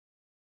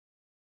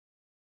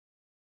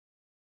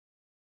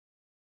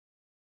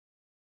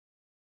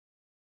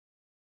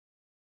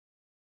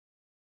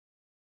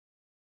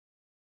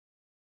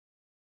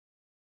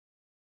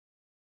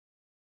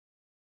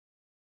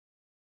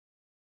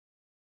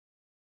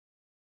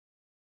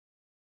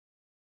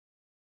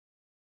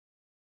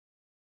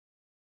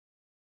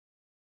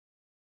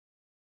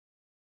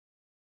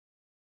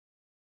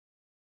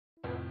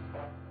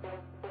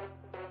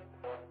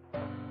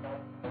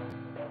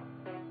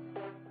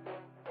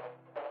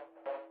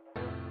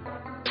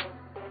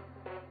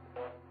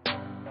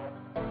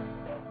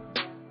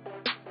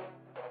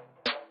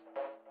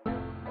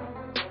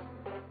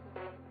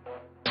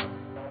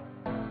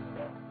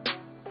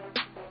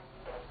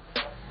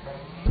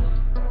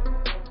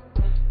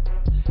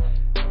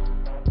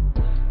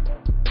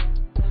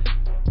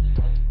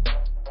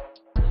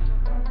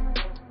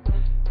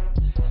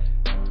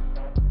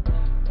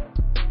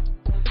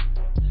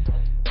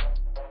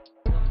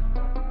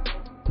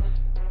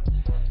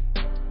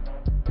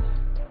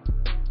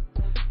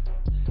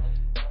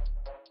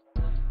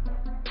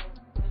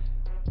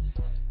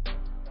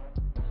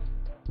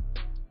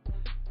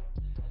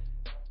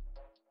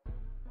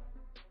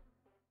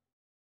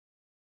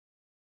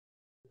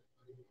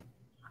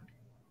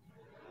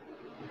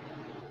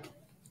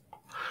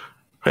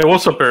Hey,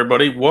 what's up,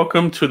 everybody?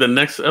 Welcome to the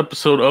next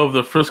episode of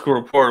the Frisco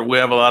Report. We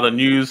have a lot of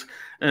news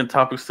and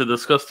topics to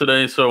discuss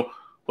today. So,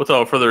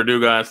 without further ado,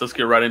 guys, let's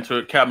get right into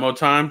it. Cat mode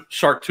time,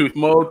 shark tooth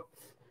mode.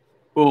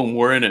 Boom,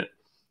 we're in it.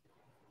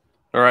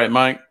 All right,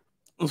 Mike.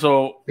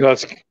 So,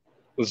 Let's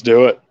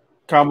do it.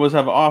 Cowboys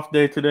have an off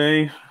day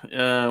today.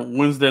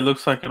 Wednesday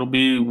looks like it'll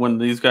be when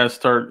these guys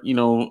start,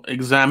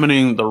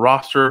 examining the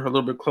roster a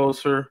little bit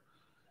closer.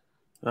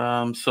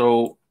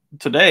 So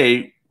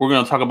today we're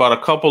going to talk about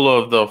a couple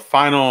of the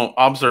final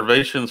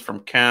observations from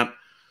camp,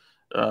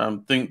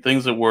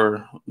 things that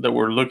we're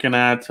looking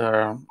at,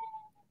 the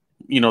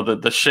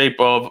shape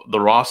of the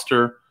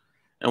roster,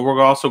 and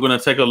we're also going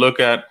to take a look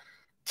at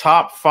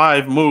top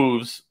 5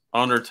 moves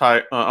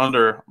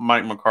under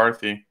Mike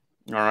McCarthy.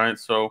 All right,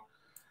 so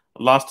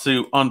lots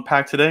to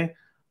unpack today,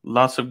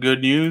 lots of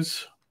good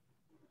news,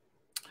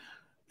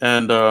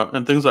 and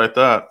things like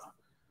that.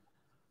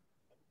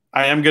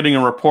 I am getting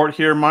a report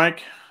here,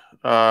 Mike.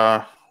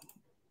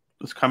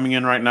 It's coming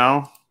in right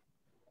now.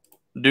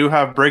 Do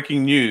have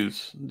breaking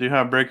news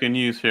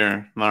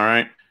here. All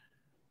right.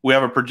 We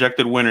have a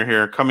projected winner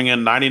here. Coming in,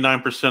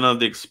 99% of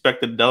the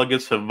expected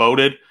delegates have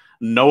voted.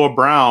 Noah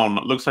Brown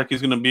looks like he's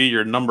going to be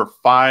your number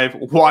 5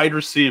 wide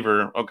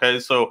receiver.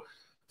 Okay, so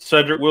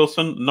Cedric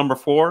Wilson, number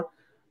 4.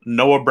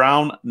 Noah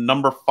Brown,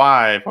 number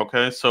 5.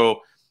 Okay,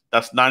 so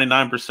that's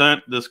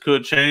 99%. This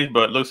could change,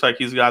 but it looks like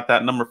he's got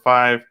that number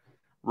 5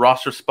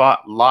 roster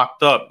spot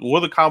locked up. Will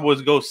the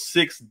Cowboys go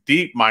 6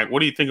 deep, Mike?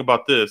 What do you think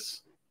about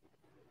this?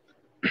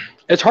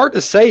 It's hard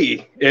to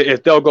say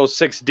if they'll go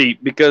 6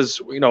 deep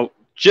because,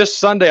 just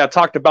Sunday I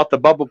talked about the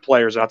bubble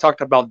players. I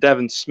talked about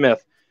Devin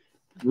Smith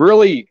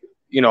really,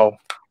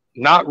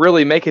 not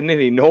really making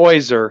any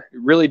noise or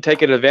really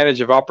taking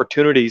advantage of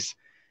opportunities.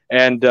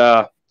 And,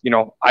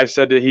 I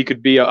said that he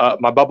could be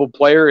my bubble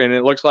player, and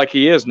it looks like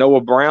he is.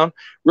 Noah Brown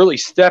really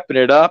stepping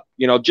it up.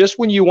 Just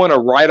when you want to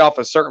write off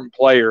a certain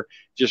player,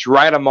 just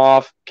write them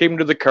off, keep them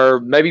to the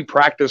curb, maybe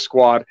practice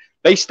squad.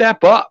 They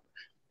step up,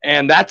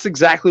 and that's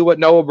exactly what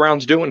Noah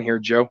Brown's doing here,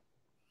 Joe.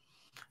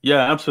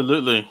 Yeah,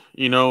 absolutely.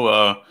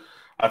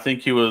 I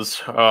think he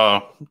was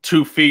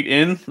 2 feet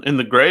in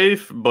the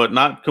grave, but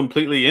not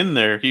completely in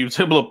there. He was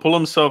able to pull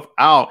himself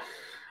out.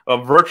 A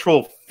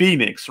virtual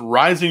phoenix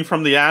rising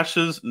from the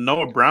ashes.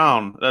 Noah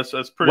Brown. That's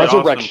pretty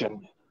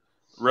awesome.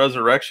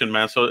 Resurrection,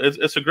 man. So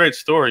it's a great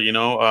story.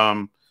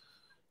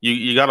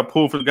 You got to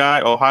pull for the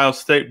guy, Ohio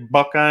State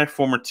Buckeye,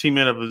 former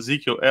teammate of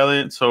Ezekiel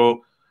Elliott.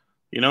 So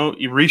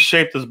he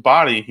reshaped his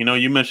body.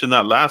 You mentioned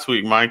that last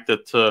week, Mike.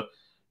 That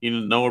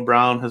Noah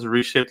Brown has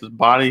reshaped his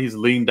body. He's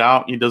leaned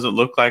out. He doesn't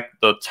look like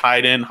the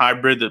tight end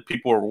hybrid that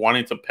people were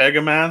wanting to peg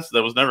him as.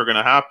 That was never going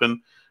to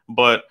happen.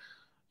 But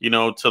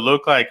to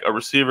look like a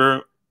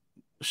receiver,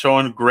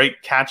 showing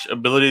great catch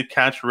ability,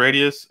 catch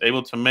radius,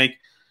 able to make,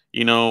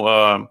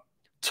 toe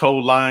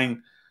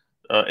line,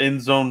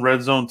 end zone,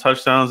 red zone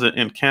touchdowns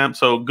in camp.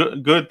 So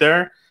good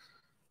there.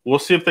 We'll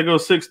see if they go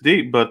 6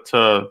 deep, but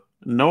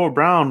Noah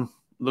Brown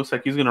looks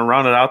like he's going to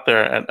round it out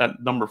there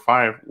at number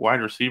 5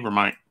 wide receiver,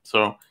 Mike.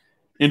 So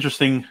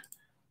interesting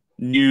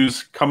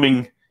news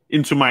coming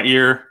into my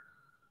ear.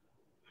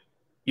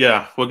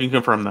 Yeah, we can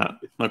confirm that.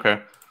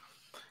 Okay.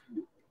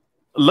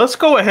 Let's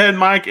go ahead,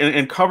 Mike,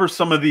 and cover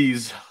some of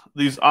these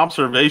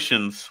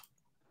observations,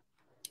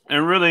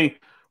 and really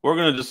we're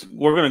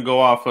gonna go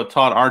off of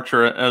Todd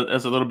Archer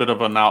as a little bit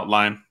of an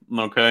outline,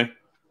 okay?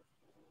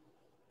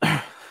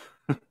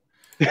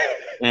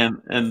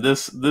 and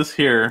this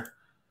here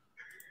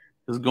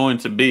is going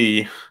to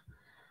be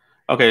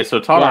okay. So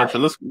Todd Archer,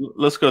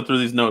 let's go through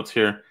these notes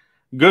here.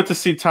 Good to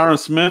see Tyron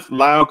Smith,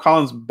 Lyle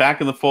Collins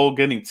back in the fold,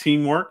 getting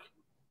teamwork.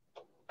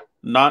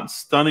 Not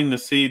stunning to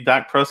see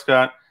Dak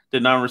Prescott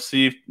did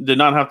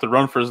not have to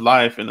run for his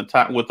life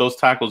with those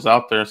tackles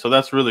out there. So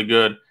that's really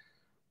good.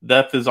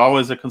 Depth is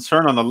always a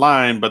concern on the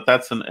line, but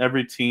that's an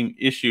every team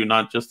issue,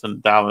 not just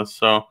in Dallas.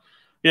 So,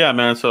 yeah,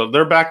 man. So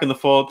they're back in the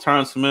fold.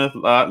 Tyron Smith,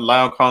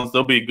 Lyle Collins,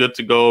 they'll be good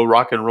to go,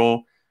 rock and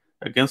roll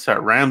against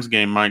that Rams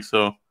game, Mike.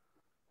 So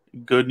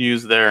good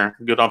news there.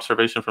 Good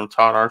observation from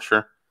Todd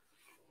Archer.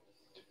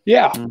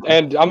 Yeah,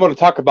 and I'm going to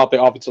talk about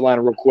the offensive line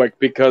real quick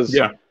because,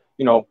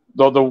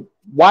 the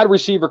wide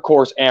receiver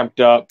course amped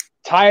up.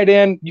 Tight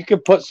end, you can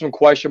put some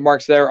question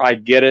marks there. I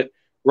get it.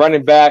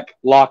 Running back,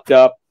 locked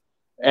up.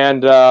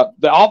 And the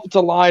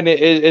offensive line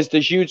is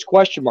the huge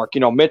question mark.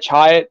 Mitch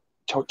Hyatt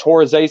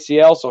tore his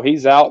ACL, so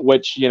he's out,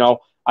 which,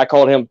 I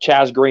called him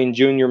Chaz Green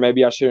Jr.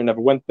 Maybe I should have never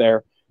went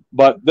there.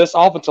 But this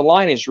offensive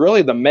line is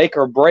really the make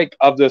or break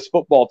of this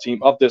football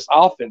team, of this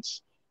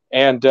offense.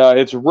 And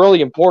it's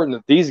really important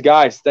that these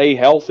guys stay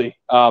healthy.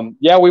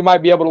 We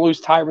might be able to lose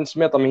Tyron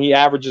Smith. I mean, he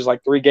averages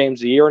like 3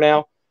 games a year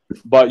now.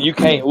 But you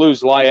can't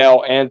lose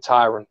Lyle and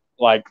Tyron.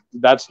 Like,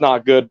 that's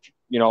not good,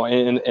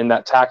 in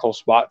that tackle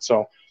spot.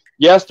 So,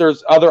 yes,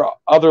 there's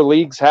other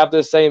leagues have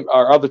this same,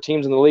 or other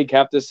teams in the league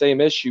have this same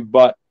issue.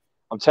 But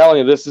I'm telling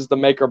you, this is the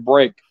make or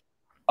break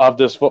of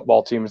this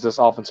football team, is this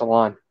offensive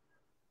line.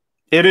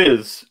 It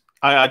is.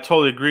 I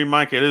totally agree,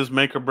 Mike. It is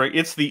make or break.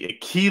 It's the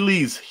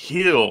Achilles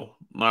heel.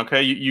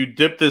 Okay, you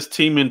dip this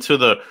team into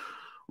the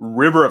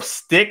river of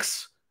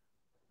sticks,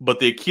 but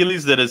the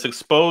Achilles that is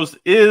exposed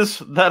is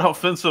that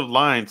offensive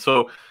line.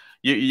 So,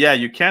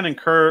 you can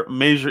incur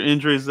major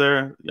injuries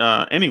there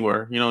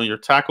anywhere. Your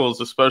tackles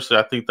especially.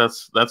 I think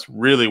that's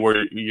really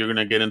where you're going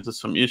to get into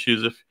some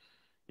issues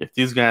if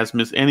these guys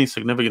miss any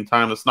significant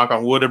time. Let's knock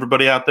on wood,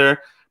 everybody out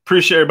there.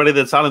 Appreciate everybody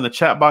that's out in the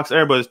chat box.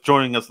 Everybody's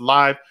joining us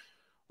live.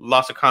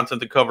 Lots of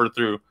content to cover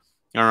through.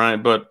 All right,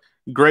 but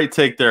great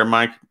take there,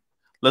 Mike.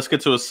 Let's get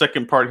to a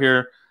second part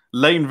here.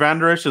 Leighton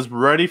Vander Esch is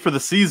ready for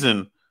the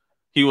season.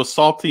 He was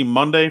salty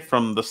Monday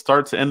from the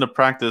start to end of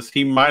practice.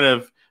 He might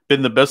have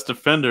been the best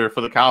defender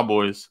for the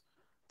Cowboys.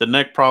 The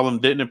neck problem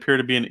didn't appear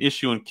to be an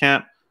issue in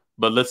camp,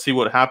 but let's see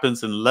what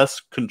happens in less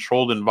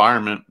controlled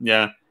environment.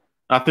 Yeah,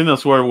 I think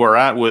that's where we're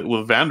at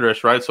with Vander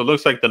Esch, right? So it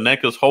looks like the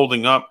neck is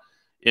holding up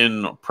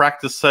in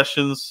practice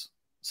sessions,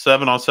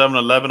 7-on-7,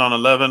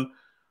 11-on-11.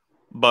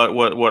 But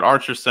what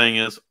Archer's saying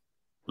is,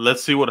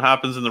 let's see what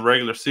happens in the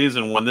regular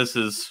season when this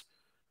is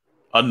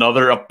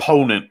another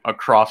opponent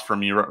across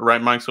from you,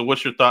 right, Mike? So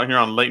what's your thought here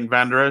on Leighton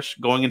Vander Esch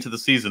going into the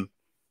season?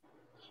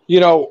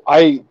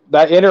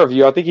 That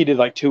interview, I think he did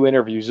like 2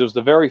 interviews. It was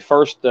the very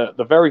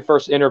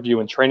first interview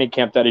in training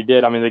camp that he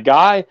did. I mean, the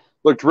guy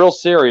looked real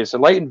serious,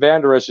 and Leighton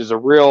Vander Esch is a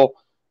real,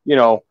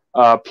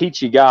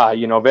 peachy guy.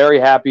 Very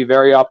happy,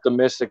 very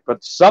optimistic.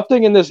 But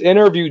something in this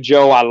interview,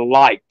 Joe, I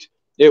liked.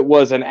 It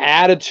was an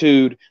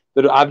attitude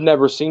that I've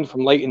never seen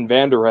from Leighton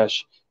Vander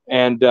Esch.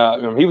 And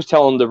he was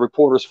telling the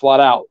reporters flat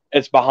out,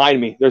 "It's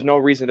behind me. There's no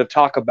reason to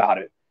talk about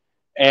it."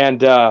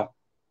 And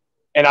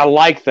I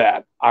like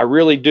that. I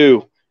really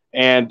do.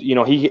 And,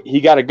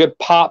 he got a good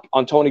pop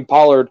on Tony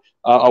Pollard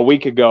a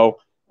week ago.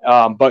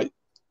 But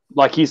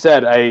like he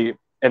said,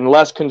 in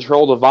less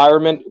controlled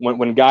environment,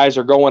 when guys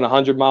are going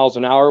 100 miles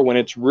an hour, when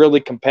it's really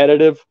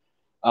competitive,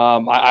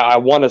 I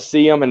want to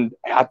see him. And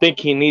I think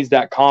he needs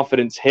that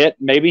confidence hit.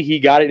 Maybe he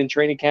got it in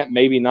training camp,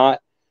 maybe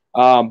not.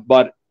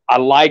 But I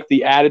like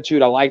the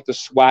attitude. I like the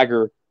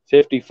swagger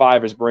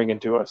 55 is bringing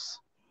to us.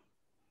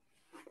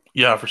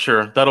 Yeah, for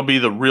sure. That'll be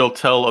the real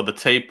tell of the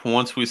tape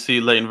once we see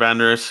Leighton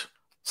Vander Esch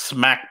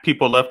smack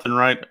people left and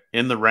right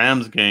in the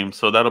Rams game.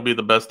 So that'll be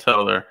the best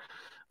tell there.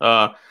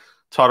 Todd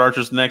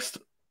Archer's next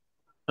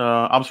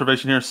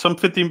observation here. Some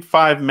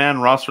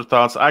 55-man roster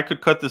thoughts. I could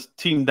cut this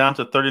team down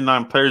to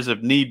 39 players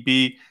if need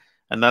be,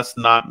 and that's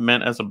not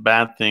meant as a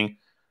bad thing.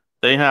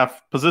 They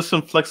have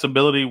position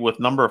flexibility with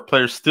number of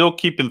players, still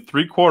keeping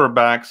 3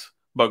 quarterbacks,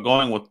 but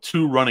going with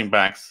 2 running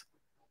backs,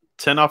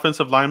 10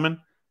 offensive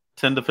linemen,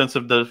 10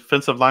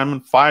 defensive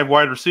linemen, 5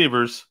 wide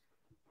receivers,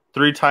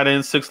 3 tight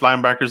ends, 6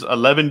 linebackers,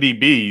 11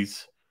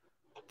 DBs,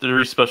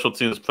 3 special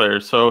teams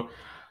players. So,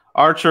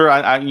 Archer,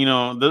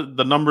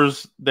 the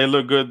numbers, they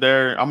look good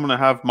there. I'm going to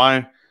have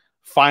my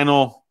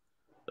final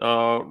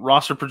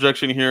roster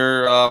projection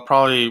here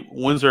probably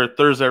Wednesday or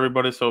Thursday,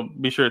 everybody, so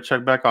be sure to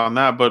check back on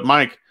that. But,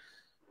 Mike,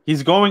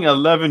 he's going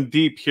 11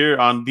 deep here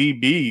on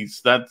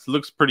DBs. That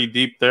looks pretty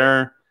deep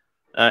there.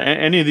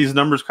 Any of these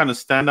numbers kind of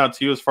stand out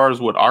to you as far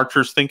as what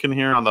Archer's thinking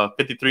here on the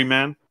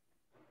 53-man?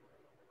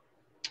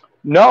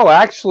 No,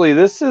 actually,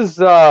 this is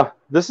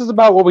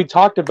about what we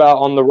talked about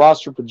on the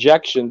roster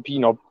projection.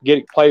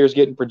 Players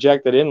getting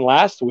projected in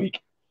last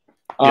week.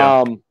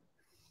 Yeah.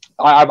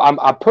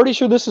 I'm pretty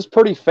sure this is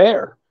pretty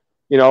fair.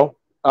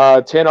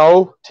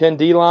 10-0, 10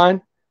 D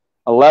line,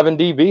 11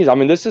 DBs. I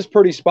mean, this is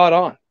pretty spot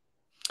on.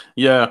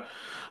 Yeah.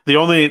 The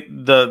only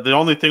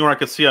thing where I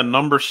could see a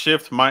number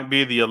shift might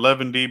be the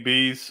 11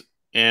 DBs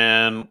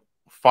and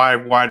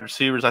 5 wide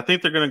receivers. I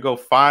think they're going to go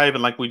 5,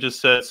 and like we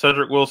just said,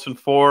 Cedric Wilson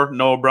 4,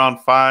 Noah Brown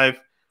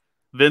 5.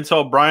 Vince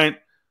O'Brien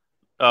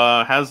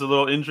has a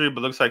little injury,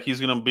 but looks like he's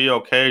going to be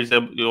okay.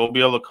 He'll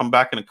be able to come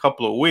back in a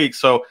couple of weeks.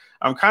 So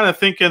I'm kind of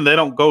thinking they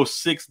don't go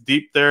 6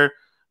 deep there.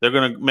 They're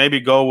going to maybe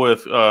go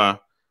with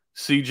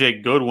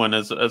C.J. Goodwin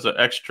as an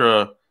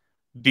extra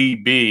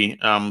DB.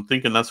 I'm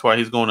thinking that's why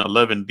he's going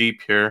 11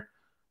 deep here.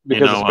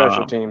 Because of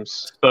special teams.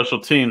 Special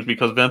teams,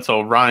 because Vince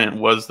O'Brien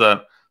was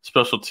that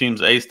special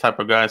teams ace type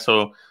of guy.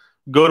 So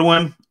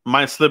Goodwin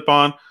might slip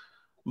on,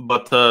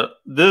 but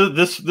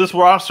this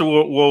roster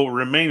will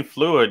remain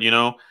fluid.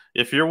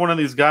 If you're one of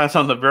these guys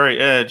on the very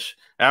edge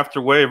after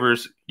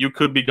waivers, you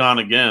could be gone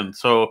again.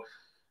 So,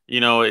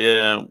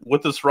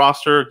 with this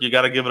roster, you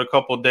got to give it a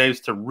couple of days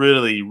to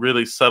really,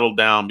 really settle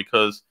down,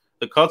 because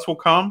the cuts will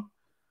come,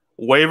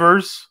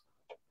 waivers,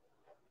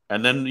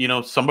 and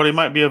then, somebody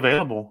might be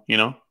available,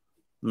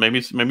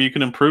 Maybe you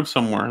can improve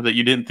somewhere that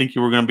you didn't think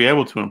you were going to be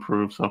able to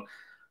improve. So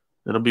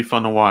it'll be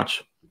fun to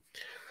watch.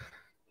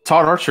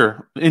 Todd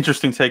Archer,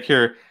 interesting take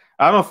here.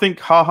 I don't think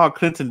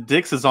Clinton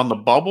Dix is on the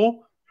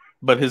bubble,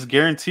 but his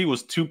guarantee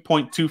was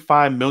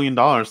 $2.25 million.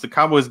 The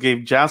Cowboys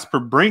gave Jasper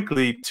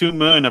Brinkley $2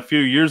 million a few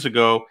years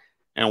ago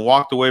and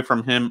walked away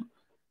from him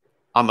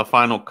on the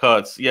final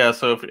cuts. Yeah,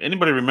 so if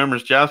anybody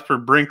remembers, Jasper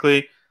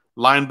Brinkley,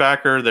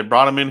 linebacker, they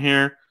brought him in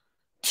here,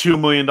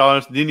 $2 million,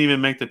 didn't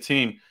even make the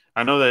team.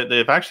 I know that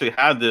they've actually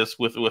had this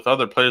with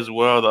other players as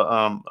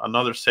well.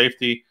 Another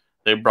safety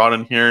they brought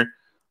in here.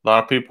 A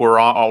lot of people were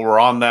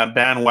on that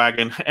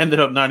bandwagon, ended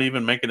up not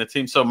even making the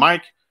team. So,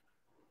 Mike,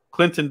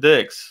 Clinton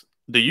Dix,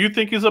 do you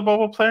think he's a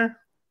bubble player?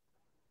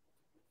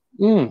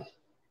 Mm.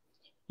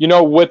 You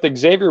know, with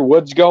Xavier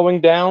Woods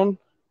going down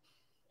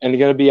and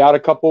going to be out a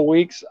couple of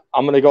weeks,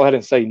 I'm going to go ahead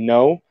and say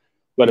no.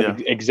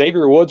 But if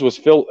Xavier Woods was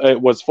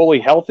fully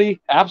healthy,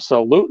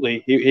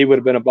 absolutely, he would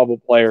have been a bubble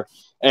player.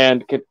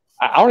 And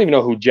I don't even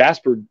know who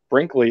Jasper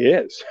Brinkley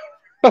is.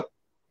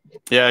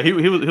 Yeah, he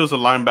was a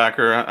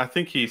linebacker. I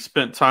think he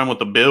spent time with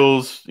the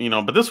Bills,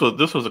 but this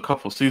was a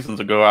couple seasons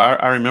ago.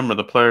 I remember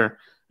the player,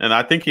 and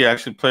I think he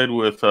actually played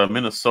with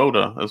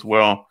Minnesota as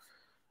well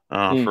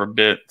for a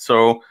bit.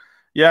 So,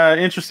 yeah,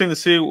 interesting to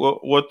see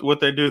what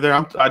they do there.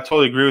 I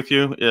totally agree with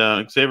you.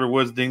 Xavier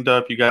Woods dinged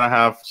up. You got to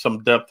have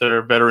some depth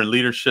there, veteran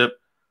leadership.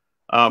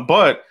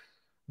 But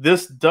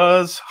this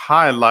does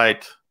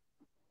highlight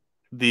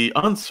the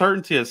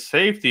uncertainty of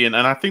safety, and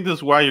I think this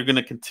is why you're going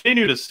to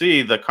continue to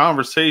see the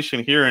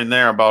conversation here and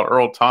there about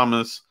Earl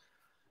Thomas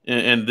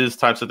and these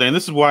types of things.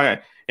 This is why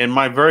in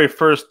my very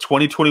first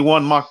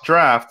 2021 mock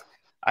draft,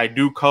 I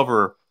do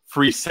cover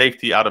free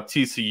safety out of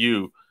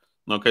TCU.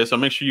 Okay, so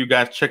make sure you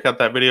guys check out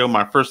that video.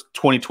 My first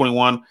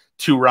 2021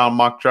 2-round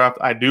mock draft,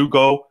 I do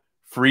go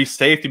free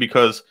safety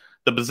because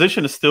the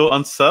position is still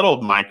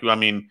unsettled, Mike. I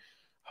mean,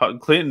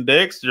 Clinton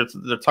Dix,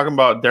 they're talking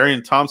about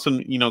Darian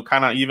Thompson,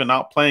 kind of even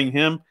outplaying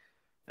him.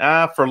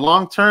 For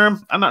long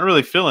term, I'm not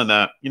really feeling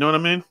that. You know what I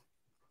mean?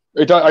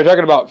 Are you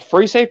talking about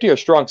free safety or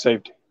strong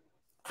safety?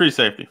 Free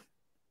safety.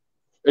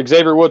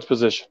 Xavier Woods'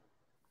 position.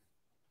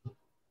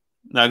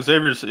 Now,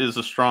 Xavier is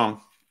a strong.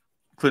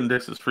 Clinton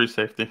Dix is free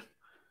safety.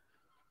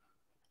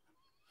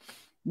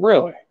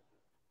 Really?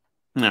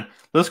 Yeah.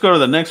 Let's go to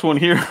the next one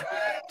here.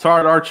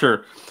 Tard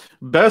Archer.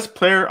 Best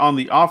player on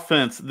the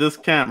offense this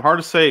camp. Hard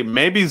to say.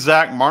 Maybe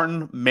Zach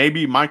Martin.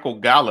 Maybe Michael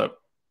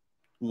Gallup.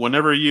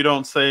 Whenever you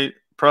don't say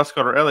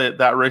Prescott or Elliott,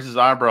 that raises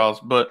eyebrows,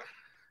 but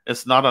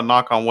it's not a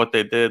knock on what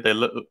they did. They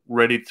look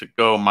ready to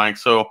go, Mike.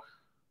 So,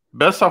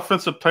 best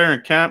offensive player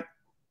in camp,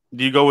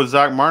 do you go with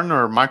Zach Martin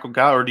or Michael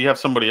Gallup, or do you have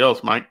somebody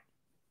else, Mike?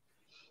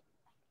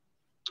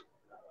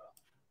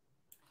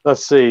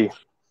 Let's see.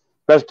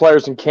 Best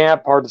players in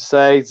camp, hard to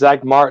say.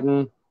 Zach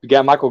Martin, you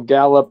got Michael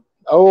Gallup.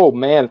 Oh,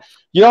 man.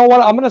 You know what?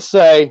 I'm going to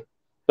say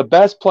the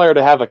best player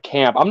to have a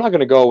camp. I'm not going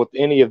to go with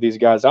any of these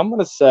guys. I'm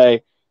going to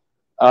say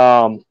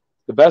the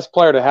best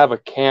player to have a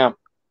camp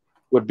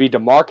would be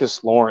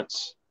DeMarcus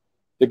Lawrence.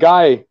 The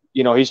guy,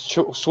 he's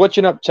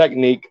switching up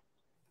technique.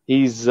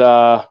 He's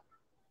doing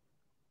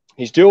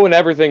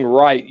everything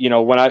right.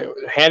 When I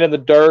hand in the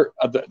dirt,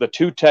 the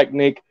two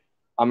technique,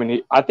 I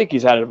mean, I think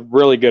he's had a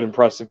really good,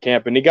 impressive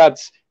camp, and he got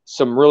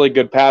some really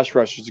good pass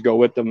rushers to go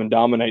with them and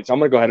dominate. So I'm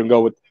going to go ahead and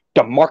go with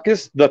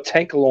DeMarcus the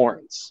Tank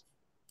Lawrence.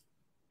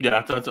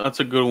 Yeah, that's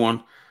a good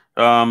one.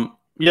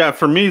 Yeah,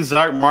 for me,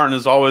 Zach Martin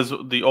is always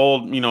the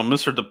old,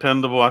 Mr.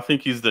 Dependable. I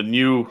think he's the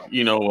new,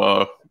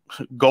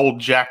 gold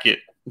jacket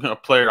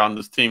player on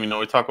this team.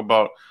 We talk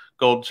about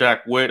gold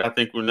jack Witt. I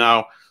think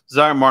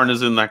Zach Martin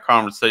is in that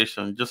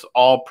conversation. Just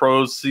all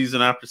pros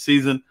season after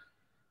season.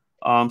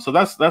 So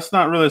that's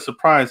not really a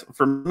surprise.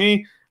 For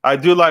me, I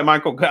do like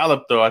Michael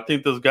Gallup, though. I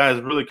think this guy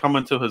is really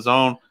coming to his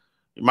own.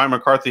 Mike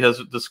McCarthy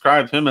has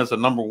described him as a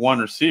number one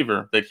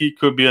receiver, that he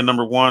could be a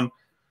number one,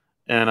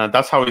 and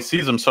that's how he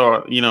sees him.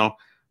 So,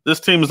 this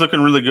team is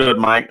looking really good,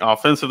 Mike.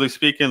 Offensively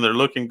speaking, they're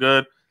looking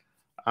good.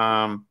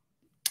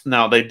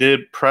 Now, they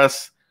did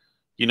press,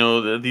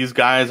 these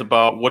guys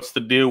about what's the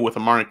deal with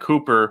Amari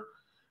Cooper,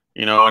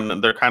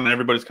 and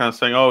everybody's kind of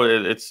saying, oh,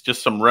 it's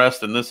just some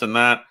rest and this and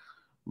that.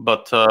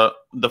 But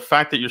the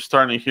fact that you're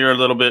starting to hear a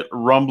little bit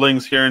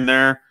rumblings here and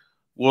there,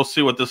 we'll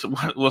see what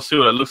it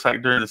looks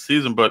like during the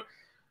season. But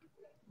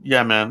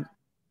yeah, man,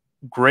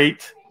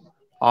 great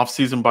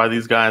offseason by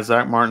these guys.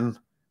 Zach Martin,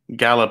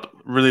 Gallup,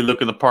 really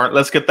looking the part.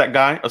 Let's get that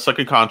guy a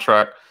second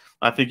contract.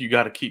 I think you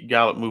got to keep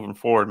Gallup moving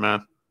forward,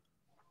 man.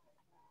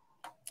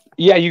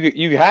 Yeah,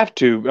 you have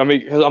to. I mean,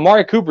 because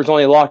Amari Cooper's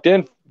only locked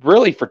in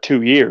really for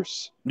 2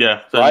 years.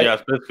 Yeah, so right?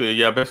 It's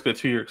basically a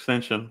 2-year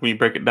extension when you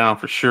break it down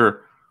for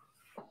sure.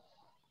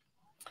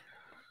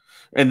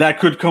 And that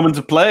could come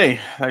into play.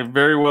 That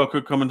very well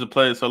could come into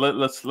play. So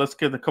let's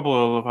get a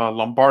couple of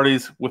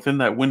Lombardis within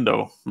that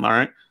window. All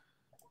right.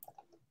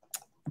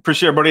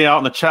 Appreciate everybody out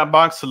in the chat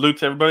box. Salute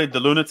to everybody. The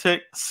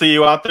Lunatic. See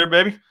you out there,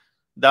 baby.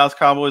 Dallas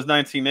Cowboys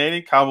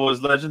 1980. Cowboys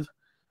legend.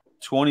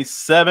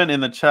 27 in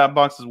the chat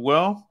box as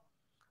well.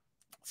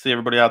 See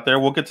everybody out there.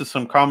 We'll get to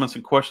some comments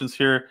and questions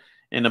here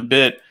in a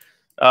bit.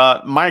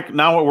 Mike,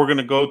 now what we're going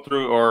to go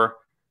through are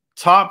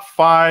top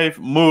 5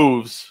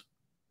 moves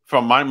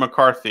from Mike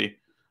McCarthy.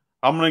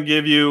 I'm going to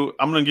give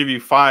you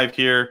 5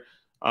 here.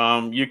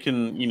 You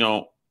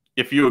can,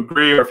 if you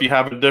agree or if you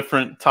have a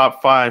different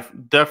top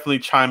 5, definitely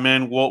chime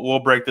in. We'll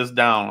break this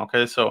down.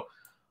 Okay, so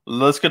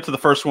let's get to the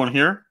first one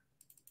here.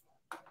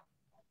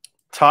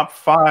 Top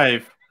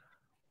 5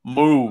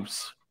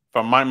 moves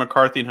from Mike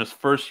McCarthy in his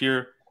first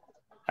year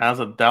as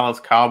a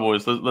Dallas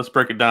Cowboys. Let's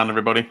break it down,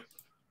 everybody.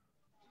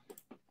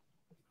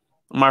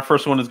 My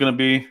first one is going to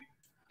be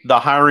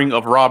the hiring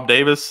of Rob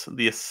Davis,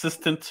 the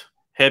assistant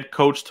head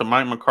coach to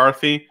Mike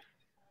McCarthy.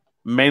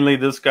 Mainly,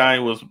 this guy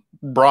was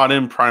brought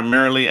in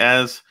primarily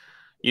as,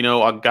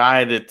 a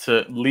guy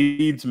that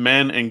leads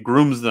men and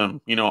grooms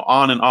them,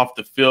 on and off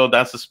the field.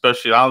 That's a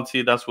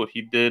specialty. That's what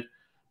he did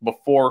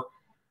before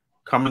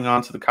coming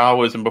on to the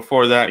Cowboys. And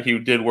before that, he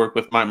did work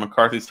with Mike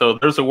McCarthy. So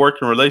there's a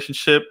working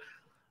relationship.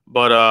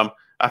 But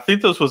I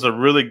think this was a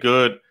really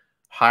good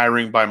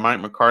hiring by Mike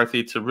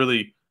McCarthy to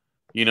really,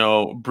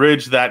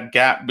 bridge that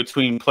gap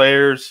between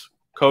players,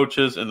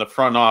 coaches, and the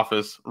front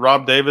office.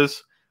 Rob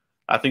Davis,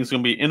 I think, is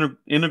going to be an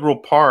integral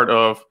part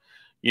of,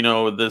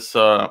 this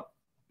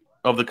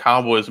of the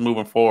Cowboys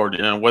moving forward.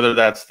 Whether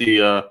that's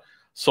the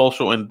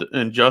social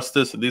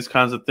injustice, these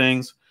kinds of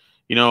things.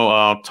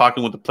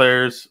 Talking with the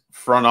players,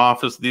 front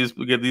office,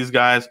 these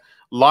guys,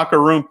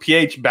 locker room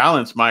pH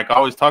balance. Mike, I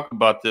always talk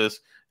about this.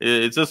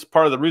 It's just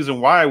part of the reason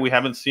why we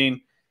haven't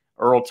seen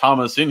Earl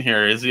Thomas in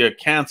here. Is he a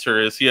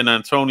cancer? Is he an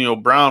Antonio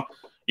Brown?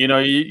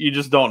 You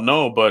just don't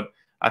know. But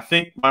I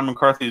think Mike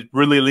McCarthy is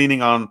really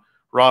leaning on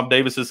Rob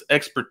Davis's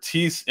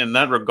expertise in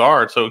that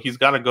regard. So he's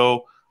got to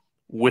go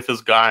with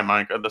his guy,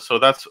 Mike. So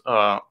that's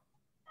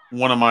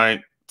one of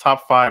my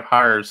top 5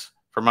 hires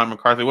for Mike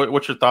McCarthy.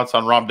 What's your thoughts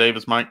on Rob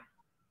Davis, Mike?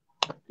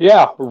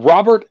 Yeah,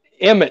 Robert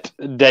Emmett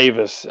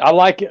Davis. I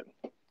like it.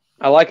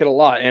 I like it a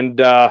lot. And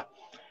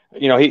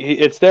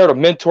it's there to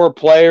mentor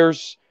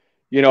players.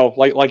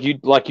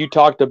 Like you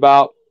talked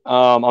about.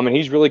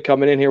 He's really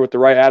coming in here with the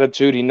right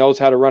attitude. He knows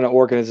how to run an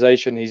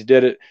organization. He's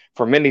did it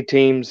for many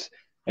teams,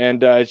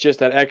 and it's just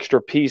that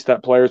extra piece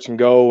that players can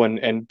go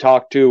and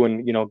talk to,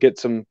 and get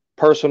some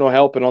personal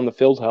help and on the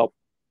field help.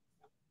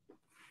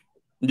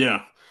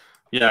 Yeah,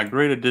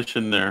 great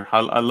addition there.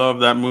 I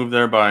love that move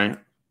there by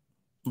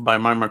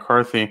Mike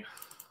McCarthy.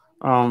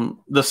 My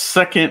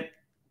second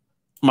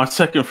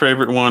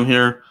favorite one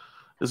here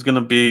is going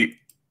to be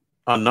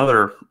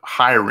another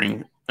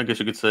hiring, I guess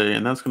you could say,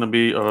 and that's going to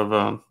be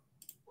of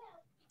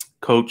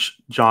Coach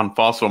John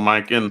Fossil,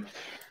 Mike. And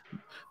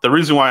the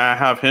reason why I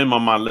have him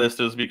on my list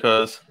is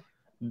because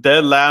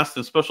dead last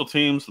in special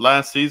teams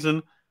last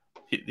season,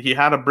 he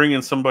had to bring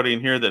in somebody in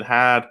here that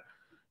had,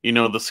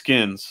 the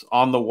skins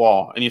on the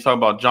wall. And you talk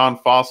about John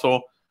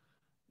Fossil,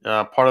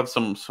 part of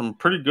some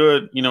pretty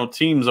good,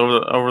 teams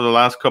over the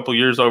last couple of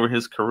years over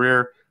his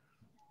career.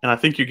 And I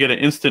think you get an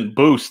instant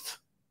boost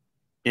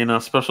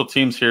in special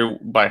teams here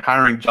by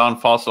hiring John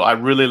Fossil. I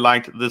really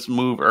liked this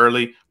move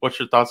early. What's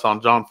your thoughts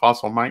on John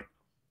Fossil, Mike?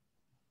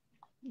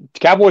 The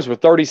Cowboys were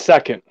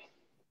 32nd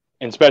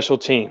in special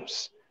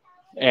teams,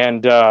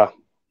 and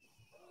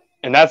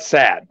that's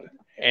sad.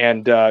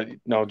 And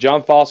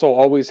John Fossil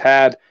always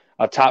had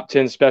a top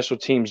 10 special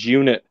teams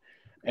unit,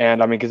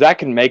 and because that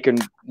can make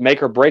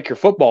or break your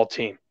football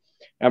team.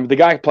 The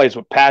guy plays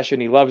with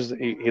passion. He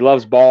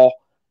loves ball.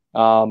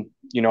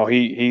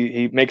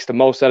 He makes the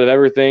most out of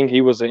everything.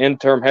 He was an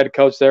interim head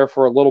coach there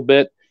for a little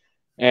bit,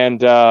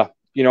 and I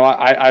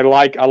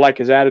like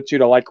his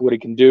attitude. I like what he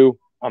can do.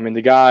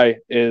 The guy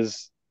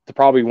is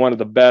probably one of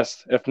the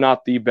best, if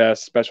not the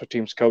best, special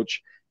teams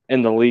coach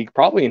in the league,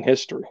 probably in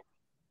history.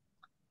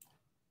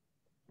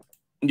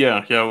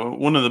 Yeah,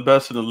 one of the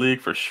best in the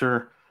league for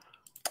sure.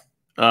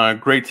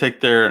 Great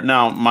take there.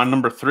 Now, my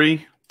number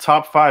 3,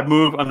 top 5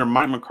 move under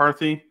Mike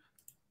McCarthy.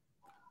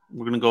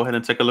 We're going to go ahead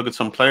and take a look at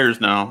some players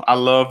now. I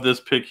love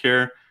this pick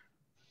here.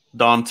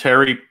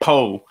 Dontari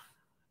Poe,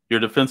 your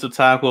defensive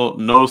tackle,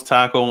 nose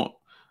tackle,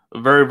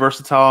 very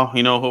versatile.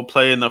 He'll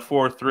play in the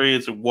 4-3.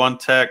 It's a one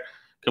tech,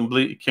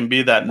 can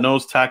be that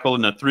nose tackle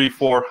in a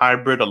 3-4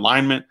 hybrid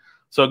alignment.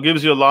 So it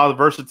gives you a lot of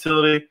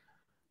versatility.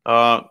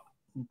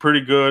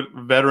 Pretty good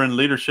veteran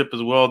leadership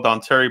as well.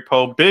 Dontari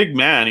Poe, big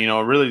man,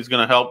 really is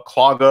going to help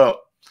clog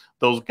up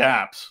those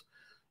gaps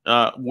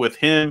with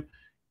him.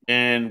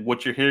 And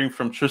what you're hearing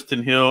from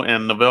Tristan Hill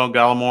and Neville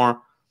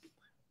Gallimore,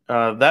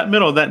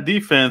 that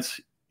defense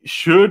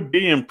should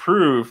be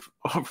improved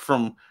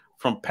from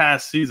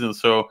past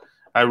seasons. So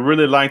I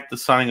really like the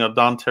signing of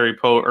Dontari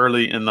Poe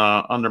early in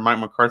under Mike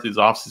McCarthy's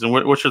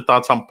offseason. What's your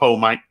thoughts on Poe,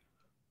 Mike?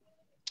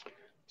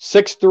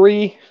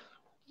 6'3",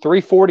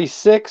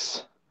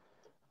 346.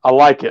 I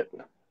like it.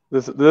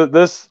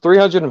 This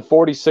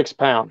 346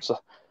 pounds.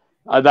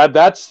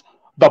 That's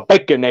the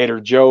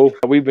Baconator, Joe.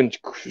 We've been,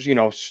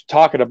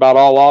 talking about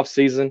all off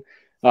season.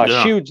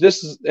 Huge.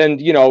 This is, and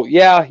he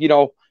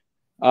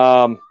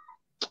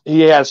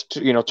has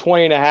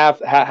 20 and a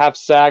half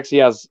sacks. He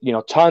has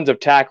tons of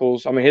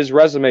tackles. His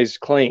resume is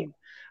clean.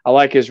 I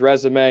like his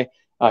resume.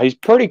 He's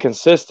pretty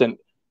consistent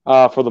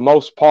for the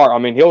most part.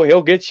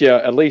 He'll get you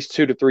at least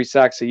 2 to 3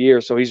 sacks a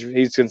year. So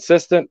he's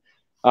consistent.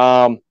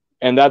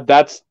 And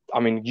that's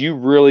you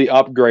really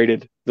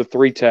upgraded the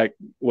 3-tech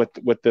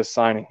with this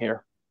signing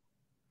here.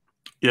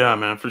 Yeah,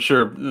 man, for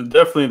sure.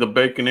 Definitely the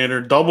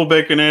Baconator, double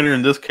Baconator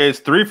in this case.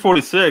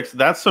 346,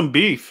 that's some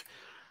beef.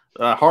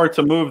 Hard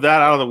to move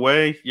that out of the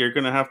way. You're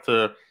going to have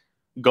to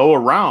go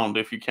around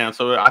if you can.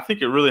 So I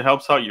think it really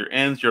helps out your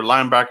ends. Your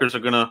linebackers are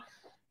going to,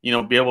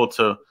 be able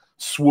to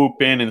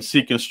swoop in and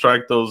seek and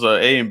strike those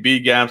A and B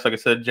gaps. Like I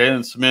said,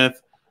 Jalen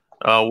Smith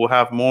will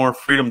have more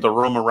freedom to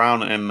roam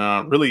around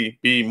and really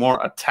be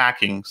more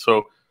attacking.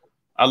 So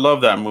I love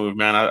that move,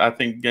 man. I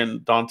think getting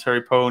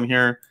Dontari Poe in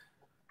here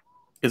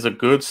is a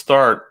good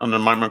start under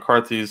Mike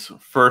McCarthy's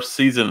first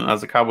season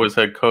as a Cowboys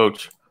head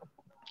coach.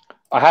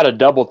 I had a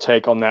double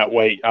take on that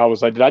weight. I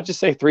was like, did I just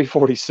say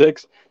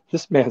 346?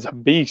 This man's a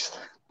beast.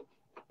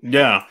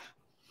 Yeah.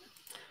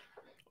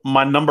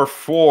 My number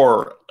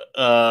 4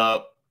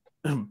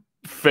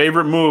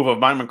 favorite move of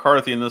Mike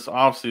McCarthy in this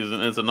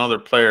offseason is another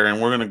player,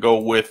 and we're going to go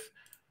with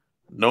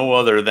no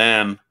other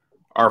than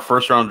our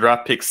first-round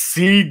draft pick,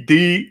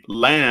 CeeDee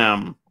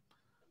Lamb.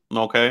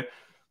 Okay?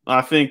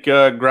 I think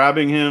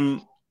grabbing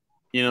him,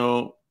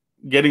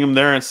 getting him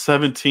there at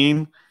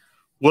 17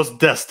 was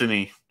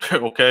destiny.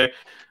 Okay?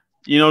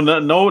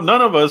 None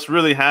of us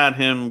really had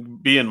him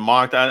being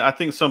mocked. I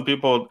think some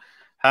people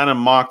had him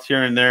mocked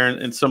here and there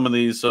in some of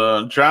these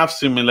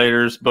draft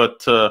simulators,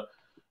 but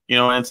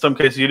in some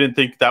cases you didn't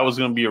think that was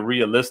going to be a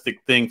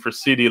realistic thing for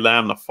CeeDee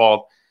Lamb to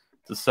fall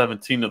to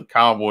 17 of the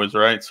Cowboys,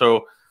 right?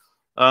 So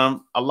a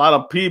lot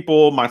of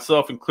people,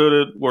 myself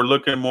included, were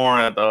looking more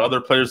at the other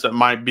players that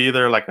might be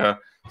there, like a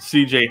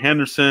C.J.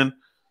 Henderson,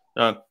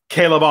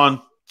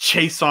 Caleb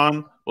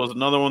Chason was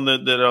another one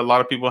that a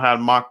lot of people had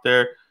mocked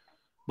there.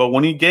 But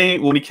when he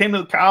came to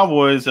the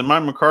Cowboys and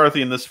Mike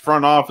McCarthy in this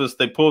front office,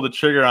 they pulled the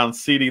trigger on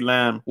CeeDee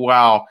Lamb.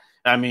 Wow.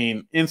 I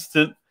mean,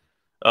 instant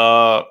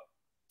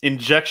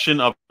injection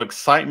of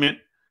excitement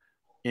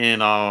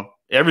and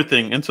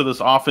everything into this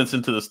offense,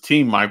 into this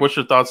team. Mike, what's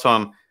your thoughts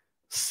on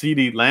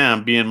CeeDee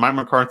Lamb being Mike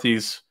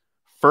McCarthy's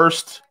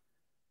first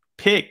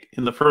pick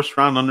in the first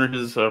round under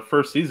his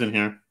first season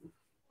here?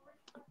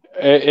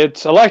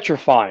 It's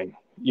electrifying,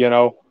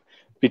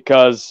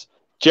 because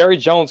Jerry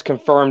Jones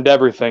confirmed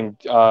everything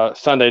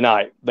Sunday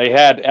night. They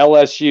had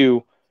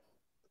LSU,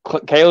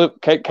 Caleb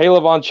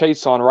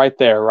Chason right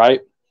there,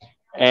 right?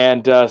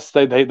 And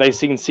they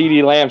seen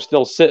CeeDee Lamb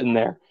still sitting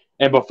there.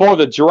 And before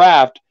the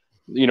draft,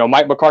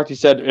 Mike McCarthy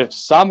said, if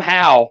some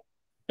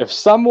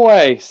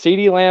way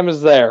CeeDee Lamb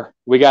is there,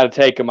 we got to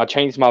take him. I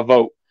changed my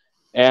vote.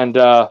 And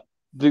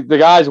the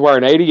guy's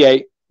wearing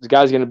 88. This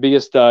guy's going to be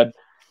a stud.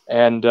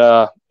 And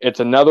it's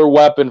another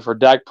weapon for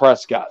Dak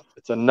Prescott.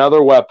 It's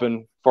another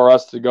weapon for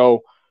us to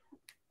go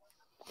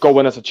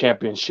win us a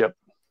championship.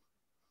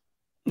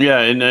 Yeah,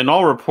 and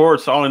all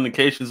reports, all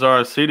indications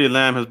are CeeDee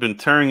Lamb has been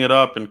tearing it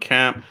up in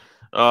camp.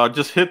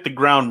 Just hit the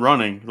ground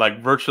running,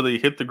 like virtually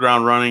hit the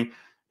ground running.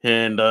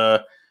 And, and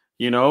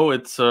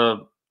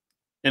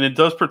it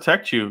does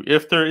protect you.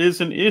 If there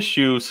is an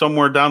issue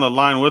somewhere down the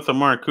line with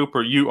Amari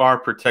Cooper, you are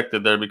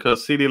protected there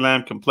because CeeDee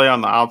Lamb can play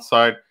on the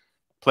outside,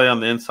 play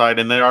on the inside,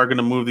 and they are going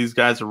to move these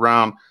guys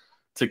around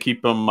to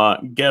keep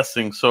them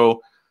guessing.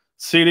 So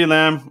CeeDee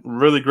Lamb,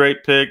 really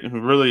great pick,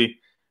 really,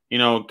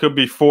 could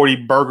be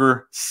 40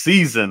 burger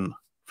season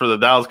for the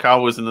Dallas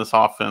Cowboys in this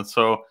offense.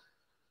 So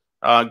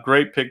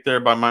great pick there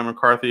by Mike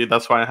McCarthy.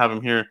 That's why I have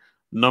him here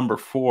number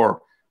 4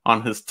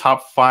 on his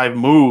top 5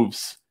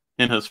 moves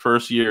in his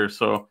first year.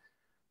 So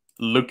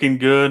looking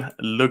good.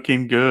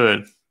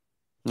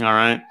 All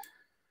right.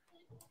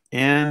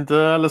 And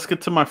let's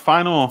get to my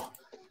final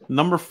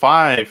number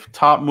 5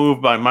 top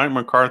move by Mike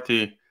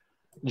McCarthy.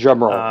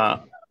 Drum roll.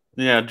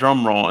 Yeah,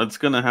 drum roll. It's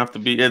going to have to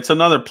be – it's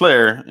another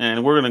player,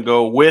 and we're going to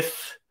go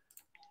with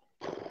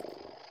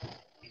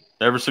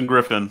Everson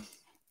Griffin.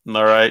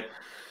 All right.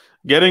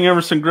 Getting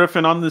Everson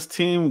Griffin on this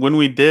team when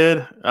we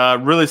did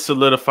really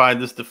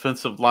solidified this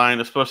defensive line,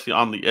 especially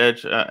on the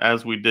edge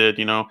as we did.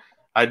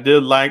 I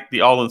did like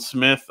the Aldon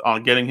Smith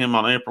on getting him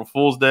on April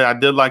Fool's Day. I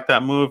did like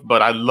that move,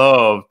 but I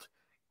loved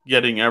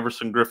getting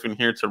Everson Griffin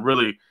here to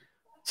really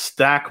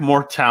stack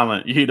more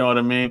talent. You know what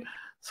I mean?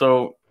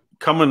 So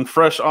coming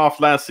fresh off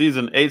last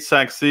season,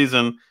 8-sack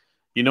season,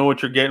 you know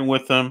what you're getting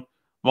with him.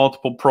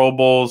 Multiple Pro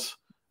Bowls,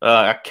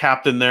 a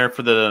captain there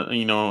for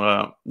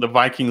the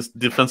Vikings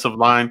defensive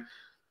line.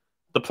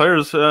 The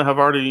players have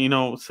already,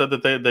 said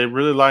that they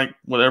really like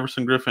what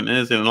Everson Griffin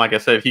is, and like I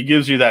said, he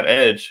gives you that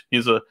edge.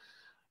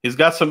 He's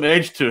got some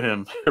edge to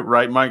him,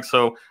 right, Mike?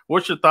 So,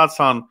 what's your thoughts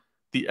on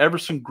the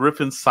Everson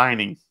Griffin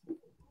signing?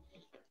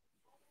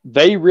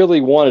 They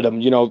really wanted him.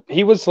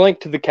 He was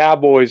linked to the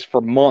Cowboys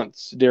for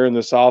months during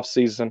this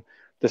offseason.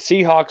 The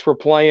Seahawks were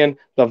playing,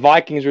 the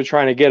Vikings were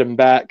trying to get him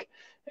back,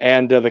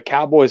 and the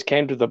Cowboys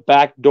came to the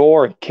back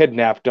door and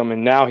kidnapped him.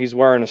 And now he's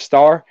wearing a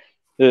star.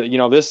 I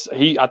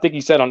think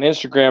he said on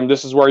Instagram,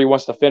 this is where he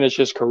wants to finish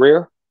his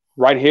career,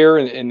 right here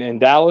in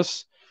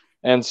Dallas.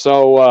 And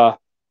so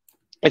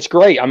it's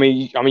great. I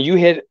mean, you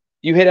hit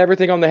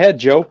everything on the head,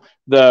 Joe.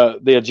 The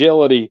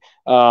agility,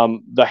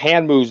 the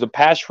hand moves, the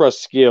pass rush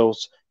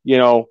skills.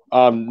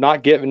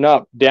 Not giving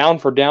up, down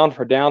for down.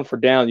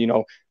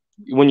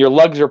 When your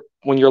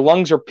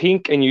lungs are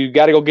pink and you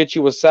got to go get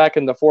you a sack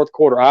in the fourth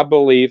quarter, I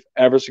believe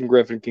Everson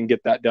Griffin can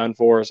get that done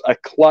for us. A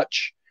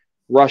clutch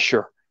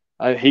rusher.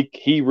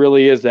 He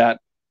really is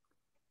that.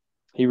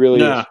 He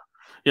really is.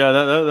 Yeah,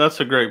 that's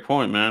a great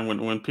point, man.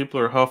 When people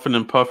are huffing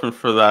and puffing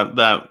for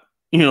that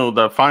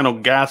final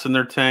gas in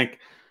their tank,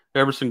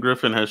 Everson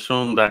Griffin has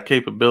shown that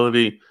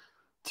capability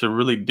to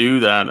really do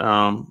that.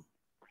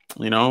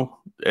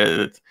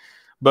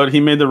 But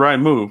he made the right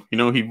move.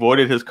 He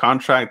voided his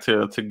contract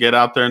to get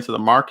out there into the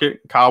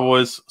market.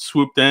 Cowboys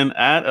swooped in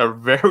at a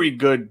very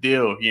good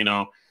deal.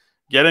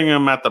 getting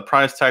him at the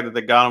price tag that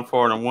they got him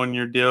for in a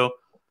 1-year deal.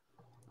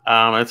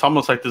 It's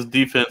almost like this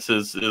defense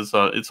is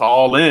it's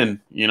all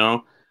in.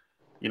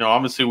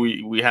 Obviously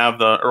we have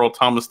the Earl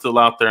Thomas still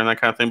out there and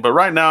that kind of thing, but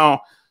right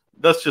now,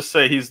 let's just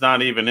say he's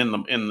not even in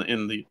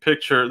the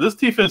picture. This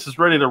defense is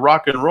ready to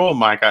rock and roll,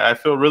 Mike. I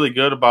feel really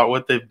good about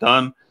what they've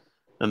done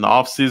in the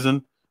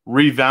offseason,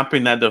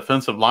 revamping that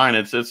defensive line.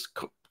 It's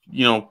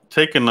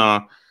taken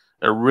a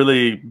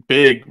really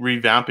big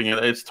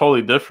revamping. It's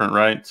totally different,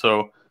 right?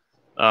 So,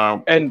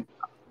 and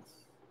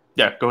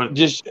yeah, go ahead.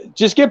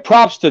 Just give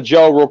props to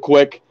Joe real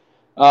quick.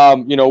 All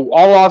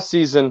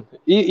offseason,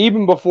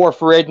 even before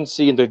free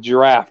agency and the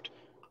draft,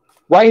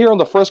 right here on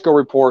the Frisco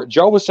report,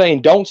 Joe was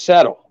saying don't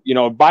settle.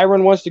 If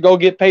Byron wants to go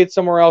get paid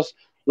somewhere else,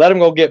 let him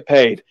go get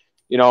paid.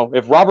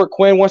 If Robert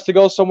Quinn wants to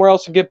go somewhere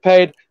else and get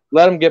paid,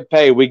 let him get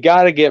paid. We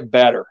got to get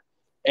better.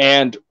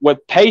 And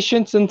with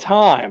patience and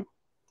time,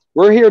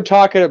 we're here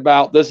talking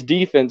about this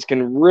defense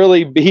can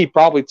really be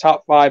probably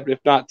top 5, if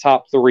not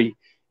top 3,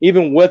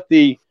 even with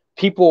the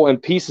people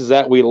and pieces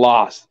that we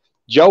lost.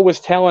 Joe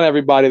was telling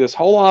everybody this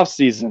whole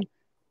offseason,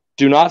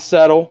 do not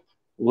settle.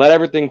 Let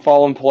everything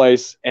fall in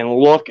place, and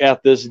look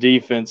at this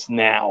defense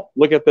now.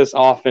 Look at this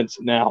offense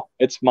now.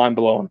 It's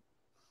mind-blowing.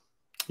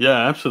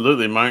 Yeah,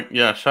 absolutely, Mike.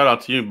 Yeah, shout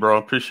out to you, bro.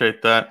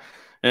 Appreciate that.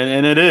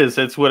 And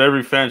it's what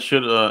every fan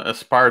should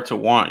aspire to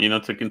want,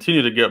 to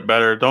continue to get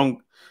better.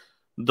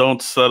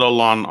 Don't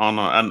settle on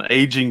an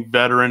aging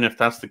veteran if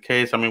that's the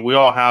case. I mean, we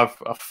all have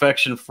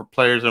affection for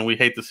players, and we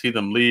hate to see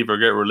them leave or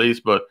get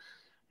released. But,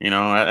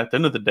 at the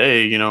end of the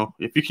day,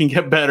 if you can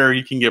get better,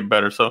 you can get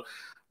better. So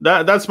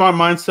that's my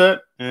mindset,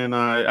 and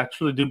I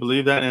truly do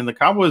believe that. And the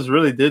Cowboys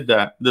really did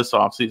that this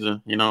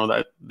offseason.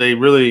 That they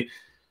really,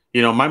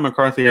 Mike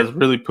McCarthy has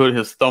really put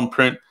his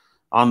thumbprint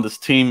on this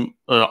team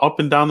up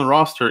and down the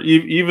roster,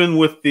 even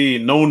with the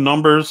no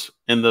numbers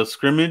in the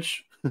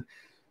scrimmage.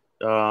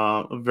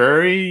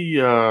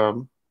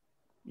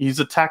 He's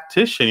a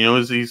tactician.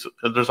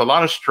 There's a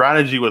lot of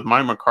strategy with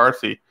Mike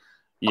McCarthy.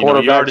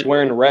 Quarterbacks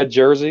wearing red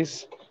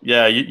jerseys.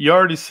 Yeah, you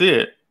already see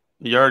it.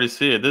 You already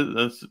see it.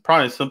 That's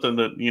probably something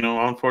that,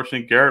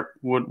 unfortunately, Garrett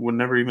would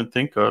never even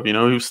think of. He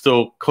was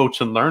still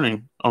coaching and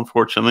learning,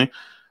 unfortunately.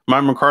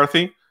 Mike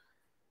McCarthy,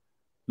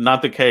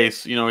 not the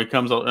case. He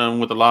comes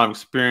with a lot of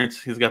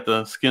experience. He's got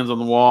the skins on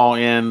the wall.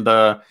 And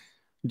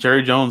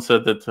Jerry Jones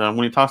said that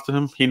when he talks to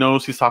him, he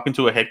knows he's talking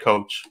to a head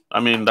coach.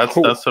 I mean, that's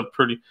a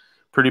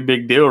pretty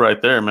big deal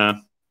right there,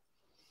 man.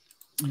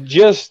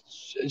 Just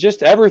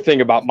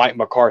everything about Mike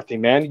McCarthy,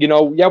 man.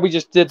 We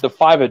just did the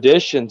 5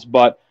 additions,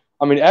 but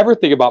I mean,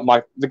 everything about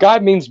Mike. The guy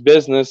means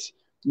business.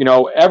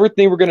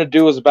 Everything we're going to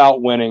do is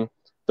about winning.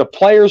 The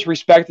players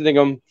respecting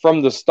him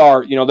from the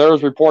start. There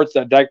was reports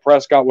that Dak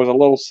Prescott was a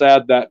little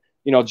sad that,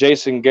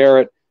 Jason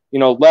Garrett,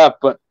 left.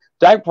 But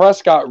Dak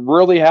Prescott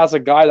really has a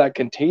guy that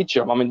can teach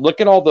him. I mean,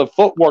 look at all the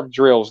footwork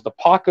drills, the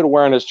pocket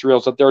awareness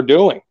drills that they're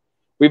doing.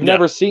 We've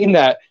never seen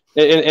that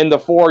in the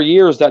 4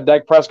 years that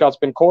Dak Prescott's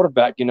been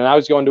quarterback. Now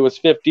he's going to his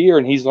 5th year,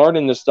 and he's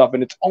learning this stuff,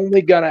 and it's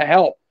only going to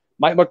help.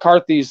 Mike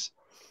McCarthy's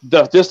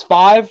this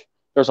 5,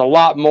 there's a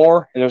lot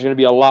more, and there's going to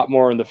be a lot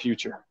more in the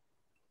future.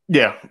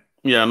 Yeah,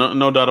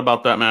 no doubt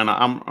about that, man.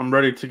 I'm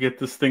ready to get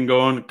this thing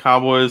going.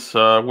 Cowboys,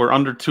 we're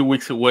under 2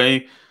 weeks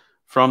away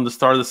from the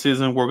start of the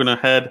season. We're going to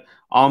head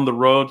on the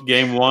road,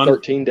 game 1.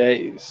 13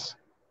 days.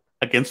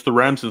 Against the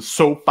Rams in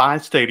SoFi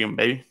Stadium,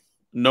 baby.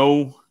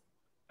 No,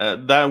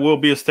 that will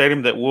be a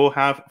stadium that will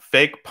have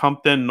fake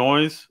pumped-in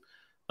noise.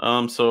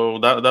 So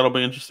that'll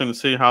be interesting to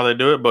see how they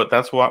do it. But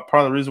that's part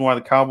of the reason why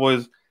the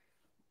Cowboys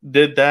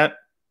did that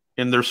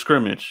in their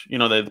scrimmage.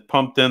 They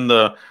pumped in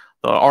the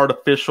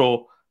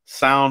artificial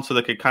sound so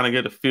they could kind of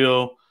get a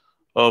feel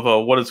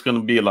of what it's going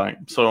to be like.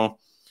 So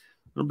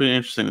it'll be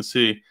interesting to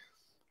see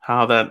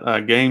how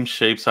that game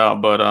shapes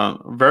out.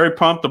 But very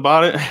pumped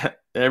about it.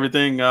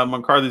 Everything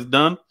McCarthy's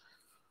done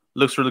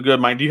looks really good.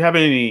 Mike, do you have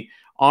any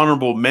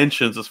honorable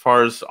mentions as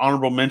far as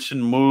honorable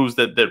mention moves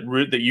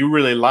that you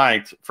really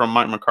liked from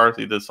Mike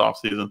McCarthy this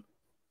offseason?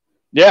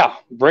 Yeah,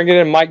 bringing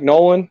in Mike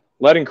Nolan,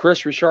 letting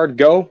Chris Richard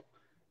go.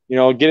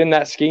 Getting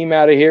that scheme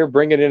out of here,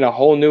 bringing in a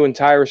whole new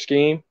entire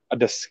scheme, a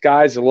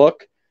disguised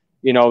look.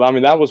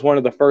 That was one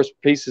of the first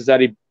pieces that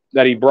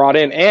he brought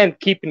in, and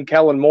keeping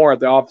Kellen Moore at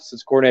the offensive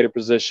coordinator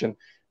position.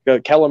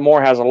 Kellen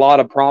Moore has a lot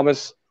of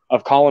promise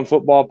of calling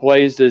football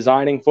plays,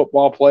 designing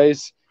football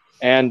plays,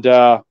 and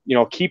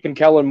keeping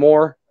Kellen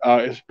Moore,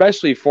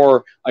 especially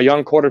for a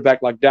young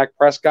quarterback like Dak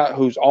Prescott,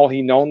 who's all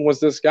he known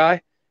was this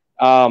guy.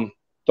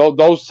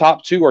 Those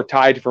top 2 are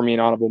tied for me in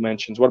honorable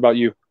mentions. What about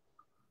you?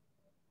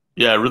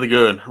 Yeah, really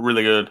good,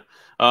 really good.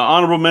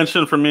 Honorable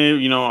mention for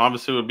me,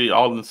 obviously would be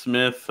Aldon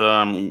Smith.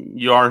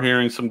 You are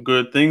hearing some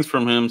good things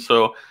from him,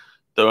 so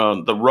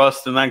the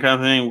rust and that kind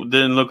of thing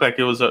didn't look like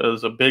it was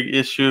a big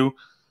issue.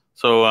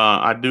 So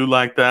I do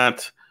like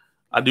that.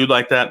 I do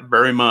like that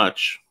very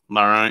much.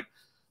 All right,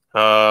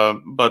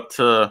 but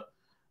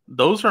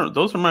those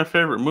are my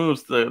favorite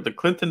moves. The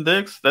Clinton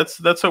Dix,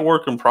 that's a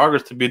work in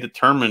progress to be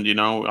determined.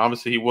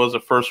 Obviously he was a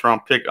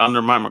 1st-round pick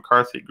under Mike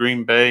McCarthy at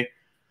Green Bay.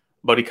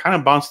 but he kind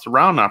of bounced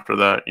around after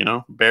that,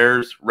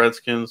 Bears,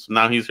 Redskins.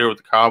 Now he's here with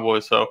the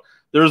Cowboys. So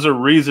there's a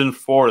reason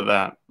for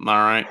that. All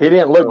right. He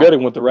didn't look good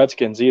with the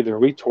Redskins either.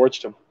 We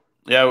torched him.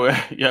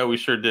 Yeah, we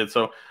sure did.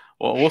 So,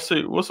 well, we'll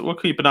see. We'll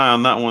keep an eye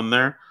on that one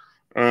there.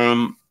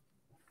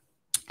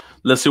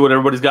 Let's see what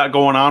everybody's got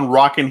going on,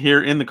 rocking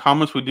here in the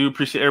comments. We do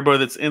appreciate everybody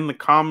that's in the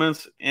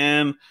comments,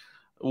 and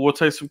we'll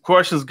take some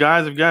questions,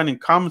 guys. If you got any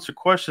comments or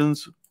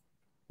questions,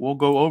 we'll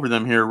go over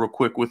them here real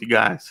quick with you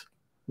guys.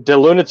 The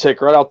Lunatic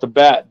right out the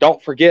bat.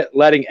 Don't forget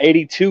letting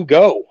 82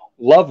 go.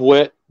 Love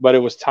Wit, but it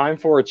was time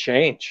for a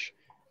change.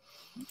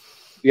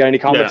 You got any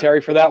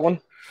commentary for that one?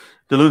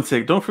 The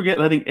Lunatic, don't forget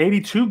letting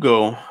 82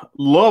 go.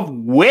 Love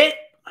Wit,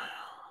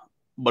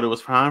 but it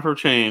was time for a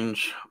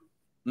change.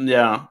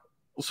 Yeah.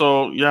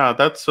 So, yeah,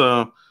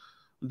 that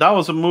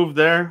was a move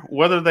there.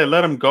 Whether they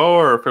let him go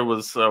or if it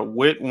was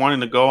Witt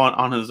wanting to go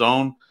on his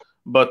own.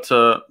 But,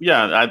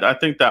 I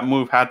think that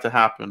move had to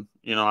happen.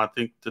 I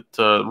think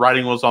that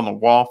writing was on the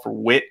wall for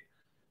Witt.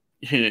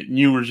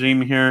 New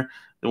regime here.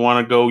 They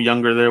want to go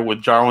younger there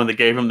with Jarwin. They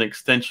gave him the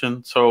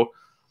extension. So,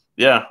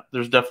 yeah,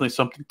 there's definitely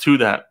something to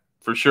that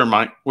for sure,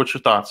 Mike. What's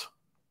your thoughts?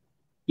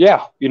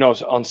 Yeah,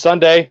 on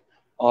Sunday –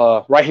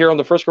 right here on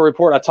the Frisco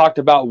Report, I talked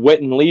about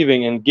Witten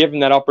leaving and giving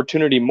that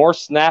opportunity more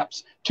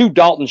snaps to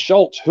Dalton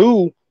Schultz,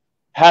 who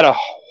had a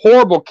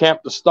horrible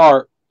camp to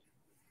start,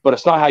 but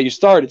it's not how you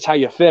start, it's how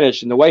you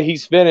finish. And the way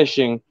he's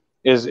finishing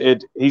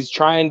he's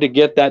trying to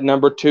get that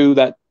number 2,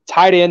 that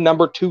tight end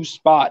number 2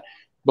 spot,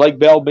 Blake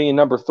Bell being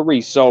number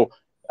 3. So,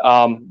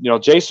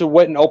 Jason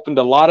Witten opened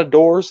a lot of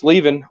doors,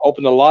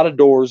 opened a lot of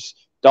doors.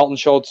 Dalton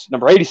Schultz,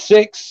 number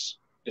 86,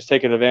 is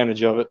taking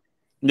advantage of it.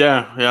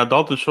 Yeah,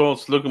 Dalton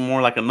Schultz looking more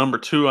like a number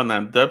 2 on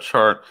that depth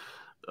chart,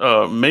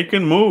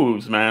 making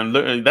moves, man.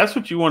 That's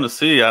what you want to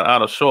see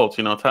out of Schultz.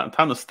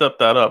 Time to step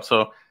that up.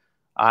 So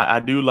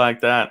I do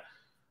like that.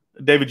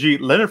 David G.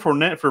 Leonard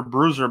Fournette for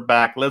Bruiser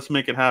back. Let's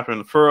make it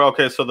happen. So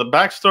the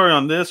backstory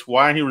on this,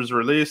 why he was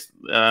released,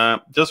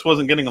 just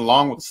wasn't getting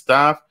along with the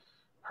staff.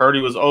 Heard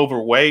he was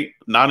overweight,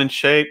 not in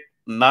shape,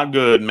 not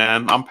good,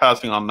 man. I'm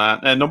passing on that,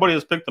 and nobody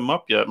has picked him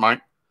up yet,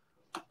 Mike.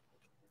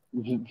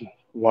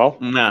 Well,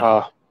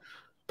 nah.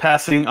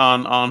 Passing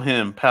on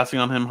him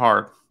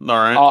hard. All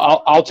right.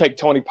 I'll take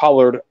Tony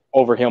Pollard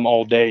over him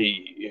all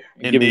day.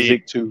 And give me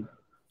Zeke too.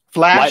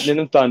 Flash, lightning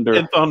and thunder.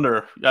 And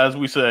thunder, as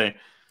we say.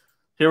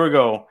 Here we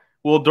go.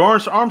 Will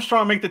Dorrance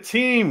Armstrong make the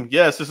team?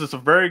 Yes, this is a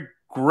very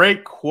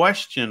great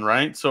question,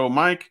 right? So,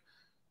 Mike,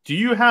 do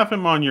you have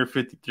him on your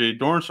 53,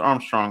 Dorrance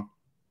Armstrong?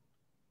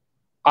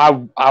 I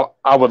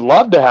would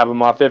love to have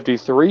him on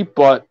 53,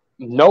 but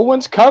no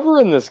one's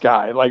covering this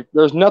guy. Like,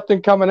 there's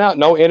nothing coming out.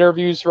 No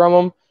interviews from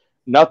him.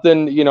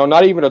 Nothing,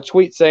 not even a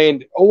tweet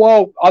saying, oh,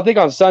 well, I think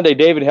on Sunday,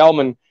 David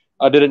Hellman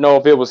didn't know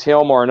if it was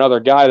him or another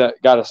guy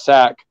that got a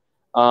sack.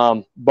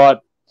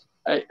 But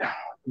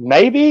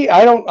maybe,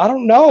 I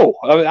don't know.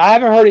 I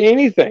haven't heard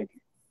anything.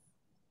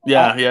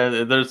 Yeah,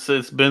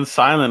 it's been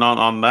silent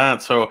on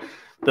that. So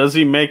does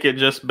he make it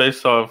just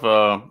based off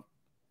a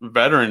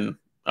veteran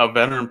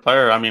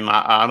player? I mean,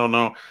 I don't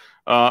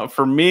know.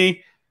 For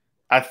me,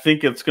 I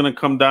think it's going to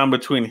come down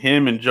between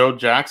him and Joe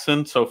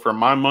Jackson. So for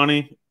my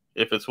money,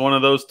 if it's one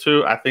of those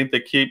two, I think they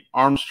keep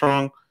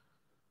Armstrong.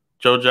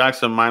 Joe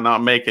Jackson might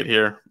not make it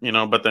here,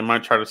 but they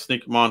might try to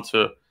sneak him on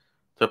to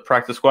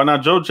practice squad. Now,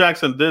 Joe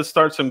Jackson did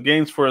start some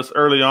games for us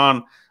early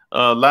on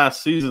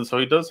last season, so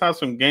he does have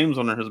some games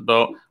under his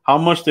belt. How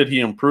much did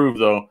he improve,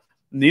 though?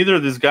 Neither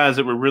of these guys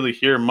that we really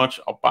hear much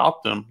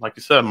about them, like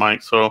you said,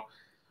 Mike. So a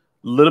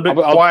little bit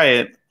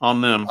quiet on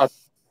them.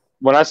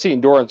 When I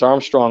seen Dorrance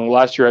Armstrong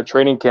last year at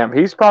training camp,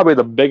 he's probably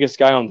the biggest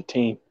guy on the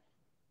team.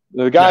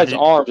 The guy's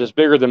arms is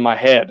bigger than my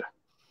head.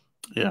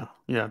 Yeah,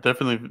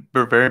 definitely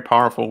very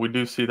powerful. We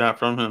do see that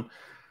from him.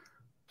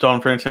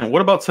 John Franklin.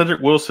 What about Cedric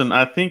Wilson?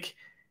 I think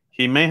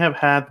he may have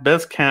had the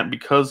best camp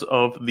because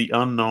of the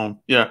unknown.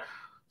 Yeah,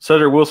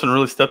 Cedric Wilson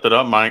really stepped it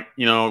up, Mike.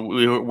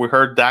 We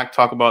heard Dak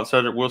talk about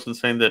Cedric Wilson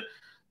saying that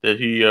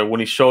he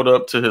when he showed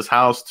up to his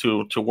house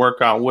to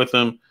work out with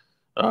him,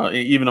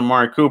 even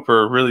Amari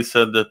Cooper really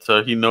said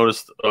that he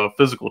noticed a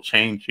physical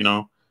change.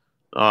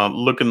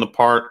 Looking the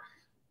part.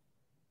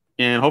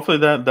 And hopefully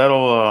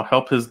that'll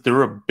help his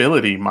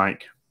durability,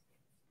 Mike.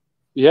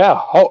 Yeah.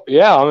 I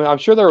mean, I'm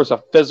sure there was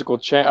a physical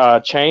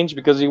change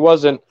because he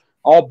wasn't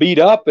all beat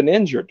up and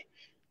injured.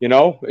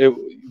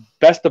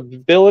 Best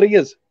ability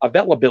is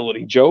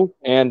availability, Joe.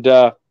 And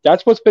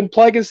that's what's been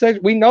plaguing us.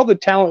 We know the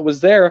talent was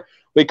there.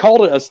 We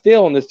called it a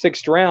steal in the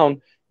 6th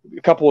round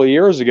a couple of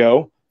years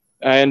ago.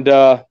 And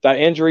that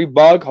injury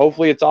bug,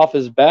 hopefully it's off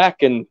his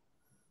back. And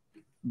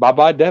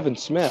bye-bye Devin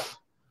Smith.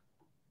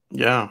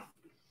 Yeah.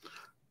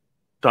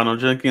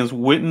 Donald Jenkins,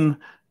 Witten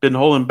been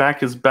holding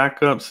back his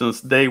backup since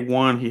day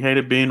one. He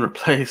hated being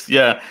replaced.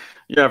 Yeah,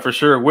 for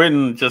sure.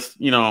 Witten just,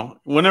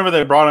 whenever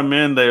they brought him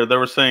in, they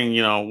were saying,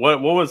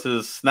 what was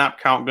his snap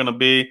count going to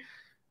be?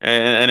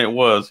 And it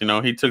was,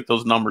 he took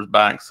those numbers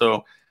back.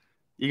 So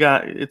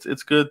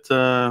it's good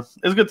to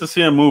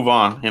see him move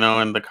on,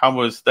 and the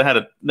Cowboys, they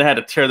had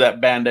to tear that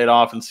Band-Aid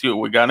off and see what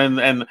we got.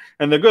 And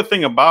the good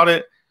thing about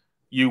it,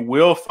 you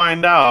will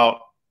find out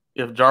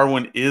if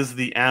Jarwin is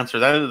the answer.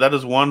 That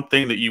is one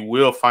thing that you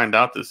will find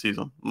out this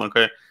season.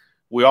 Okay,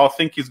 we all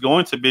think he's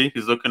going to be.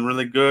 He's looking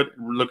really good,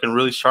 looking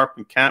really sharp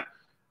in camp.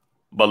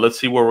 But let's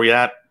see where we're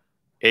at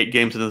 8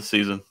 games into the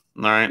season.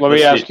 All right. Let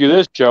me ask you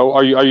this, Joe.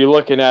 Are you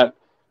looking at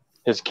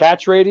his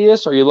catch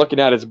radius, or are you looking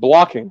at his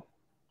blocking?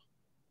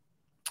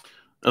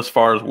 As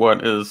far as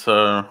what is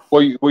we're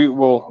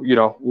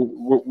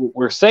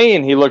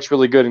saying he looks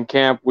really good in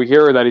camp. We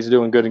hear that he's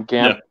doing good in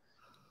camp.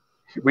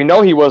 Yeah. We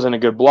know he wasn't a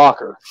good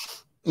blocker.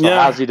 So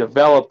has he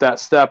developed that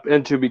step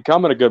into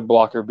becoming a good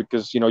blocker?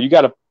 Because you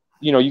got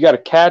to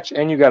catch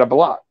and you got to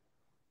block.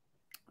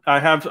 I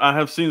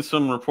have seen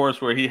some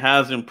reports where he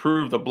has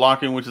improved the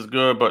blocking, which is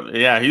good, but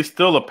yeah, he's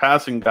still a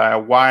passing guy, a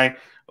wide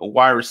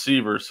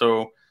receiver,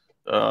 so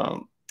a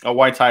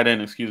wide tight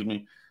end, excuse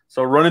me.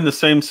 So running the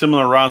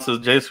similar routes as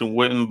Jason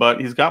Witten, but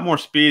he's got more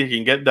speed. He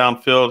can get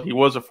downfield. He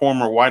was a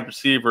former wide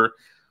receiver,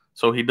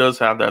 so he does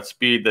have that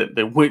speed that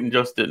Witten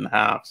just didn't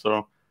have.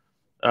 So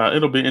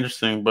it'll be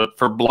interesting. But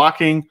for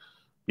blocking,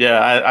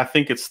 yeah, I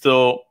think it's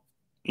still,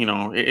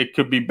 it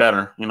could be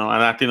better, and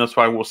I think that's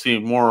why we'll see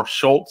more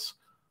Schultz,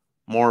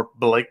 more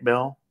Blake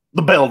Bell,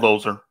 the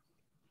Belldozer.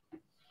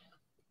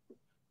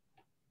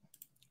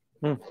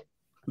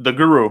 The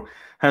Guru.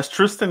 Has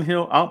Tristan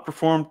Hill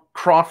outperformed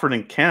Crawford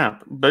in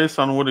camp? Based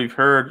on what we've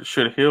heard,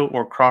 should Hill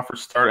or Crawford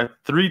start at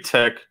 3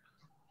 tech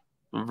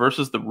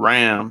versus the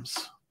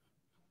Rams?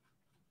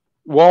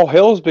 Well,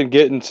 Hill's been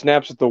getting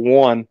snaps at the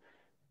 1.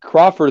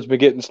 Crawford's been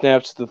getting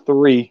snaps at the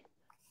 3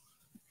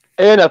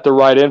 and at the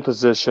right end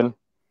position.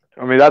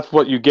 I mean, that's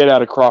what you get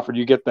out of Crawford.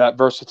 You get that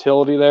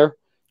versatility there.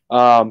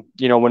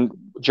 When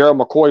Gerald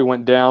McCoy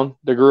went down,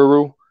 the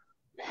Guru,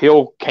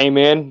 Hill came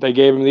in. They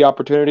gave him the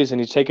opportunities, and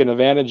he's taken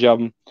advantage of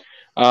them.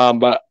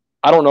 But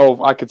I don't know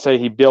if I could say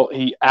he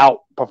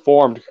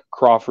outperformed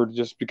Crawford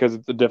just because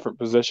it's a different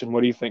position.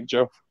 What do you think,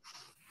 Joe?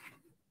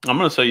 I'm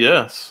going to say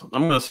yes.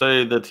 I'm going to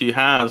say that he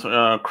has.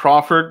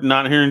 Crawford,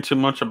 not hearing too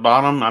much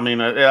about him. I mean,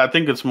 I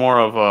think it's more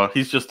of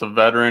he's just a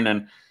veteran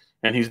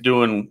and he's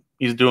doing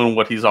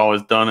what he's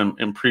always done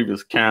in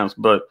previous camps.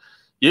 But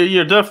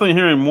you're definitely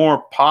hearing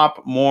more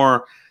pop,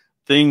 more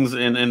things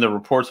in the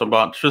reports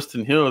about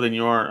Tristan Hill than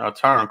you are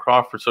Tyron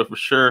Crawford. So for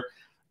sure.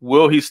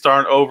 Will he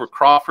start over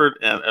Crawford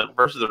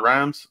versus the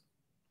Rams?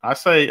 I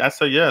say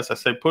yes. I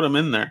say put him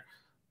in there.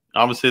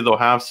 Obviously, they'll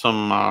have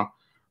some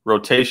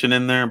rotation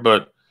in there,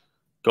 but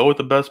go with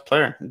the best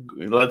player.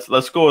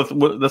 Let's go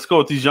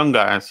with these young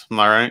guys. All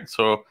right.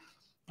 So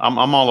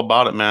I'm all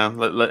about it, man.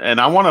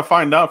 And I want to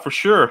find out for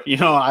sure.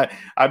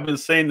 I've been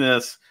saying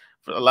this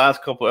for the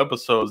last couple of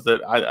episodes that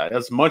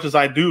as much as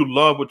I do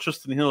love what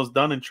Tristan Hill has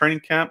done in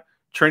training camp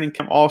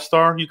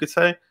all-star, you could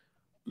say,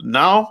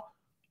 now.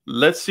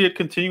 Let's see it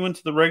continue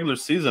into the regular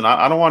season.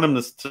 I don't want him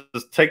to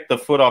just take the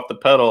foot off the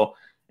pedal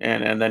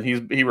and then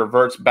he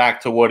reverts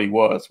back to what he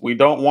was. We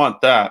don't want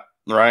that,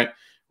 right?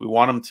 We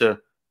want him to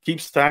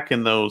keep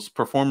stacking those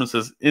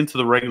performances into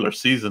the regular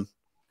season.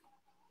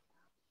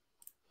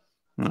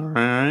 All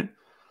right.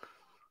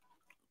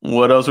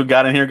 What else we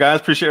got in here, guys?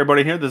 Appreciate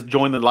everybody here that's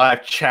joined the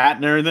live chat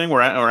and everything.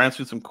 We're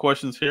answering some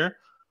questions here.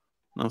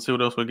 Let's see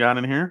what else we got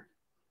in here.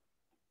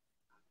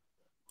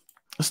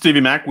 Stevie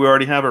Mac, we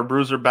already have our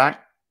bruiser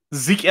back.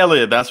 Zeke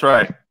Elliott, that's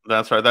right.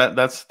 That's our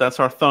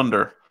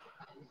thunder.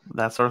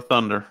 That's our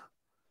thunder.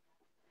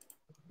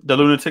 The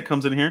Lunatic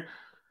comes in here.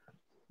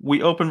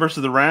 We open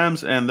versus the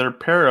Rams and their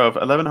pair of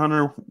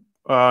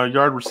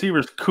 1,100-yard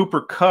receivers,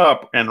 Cooper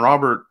Kupp and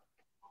Robert.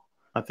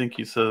 I think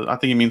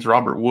he means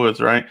Robert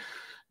Woods, right?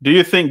 Do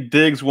you think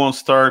Diggs won't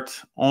start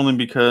only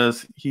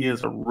because he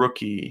is a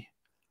rookie?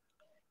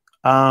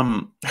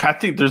 I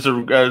think there's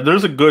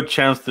a good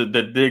chance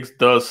that Diggs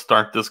does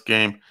start this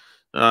game.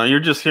 You're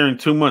just hearing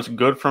too much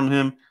good from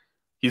him.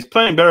 He's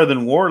playing better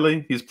than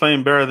Worley. He's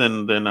playing better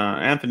than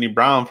Anthony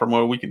Brown, from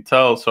what we can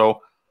tell.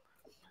 So,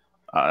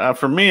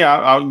 for me,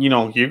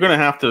 you're gonna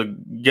have to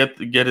get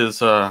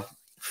his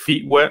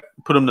feet wet,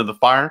 put him to the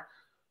fire,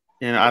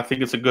 and I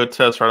think it's a good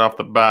test right off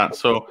the bat.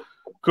 So,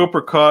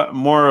 Cooper Kupp,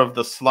 more of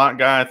the slot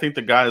guy. I think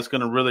the guy that's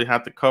gonna really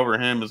have to cover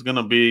him is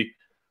gonna be.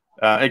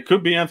 It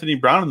could be Anthony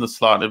Brown in the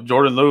slot if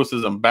Jordan Lewis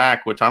isn't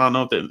back, which I don't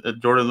know if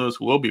Jordan Lewis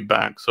will be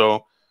back.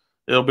 So.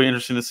 It'll be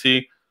interesting to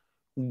see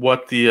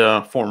what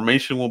the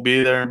formation will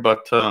be there.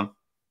 But,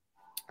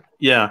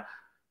 yeah.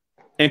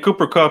 And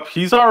Cooper Kupp,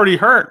 he's already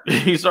hurt.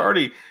 He's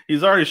already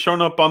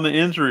shown up on the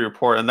injury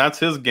report, and that's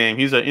his game.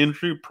 He's an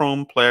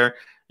injury-prone player.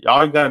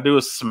 All you got to do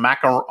is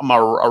smack him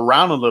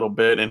around a little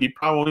bit, and he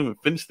probably won't even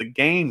finish the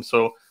game.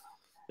 So,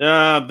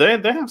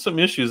 they have some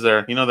issues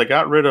there. They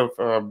got rid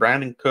of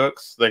Brandon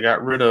Cooks. They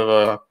got rid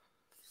of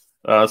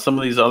some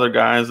of these other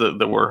guys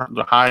that were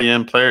the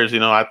high-end players.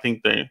 I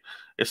think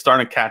it's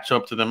starting to catch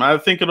up to them. I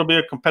think it'll be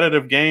a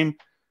competitive game,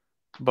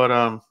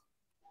 but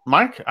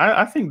Mike,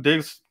 I think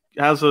Diggs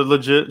has a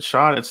legit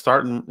shot at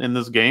starting in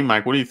this game.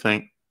 Mike, what do you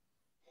think?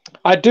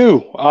 I do,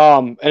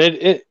 and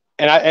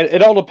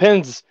it all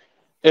depends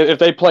if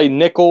they play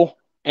nickel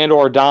and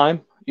or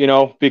dime.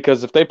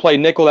 Because if they play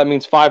nickel, that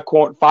means five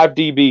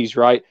DBs,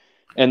 right?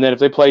 And then if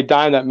they play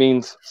dime, that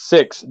means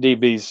 6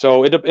 DBs.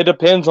 So it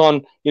depends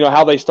on,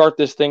 how they start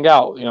this thing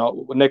out,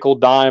 nickel,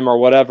 dime, or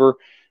whatever.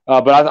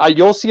 But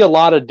you'll see a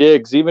lot of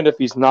digs, even if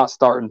he's not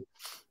starting,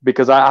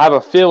 because I have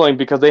a feeling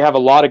because they have a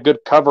lot of good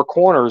cover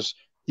corners,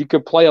 you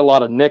could play a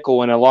lot of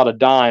nickel and a lot of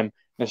dime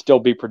and still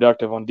be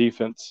productive on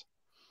defense.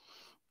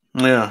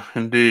 Yeah,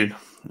 indeed.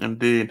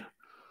 Indeed.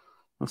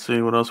 Let's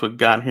see what else we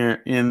got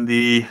here in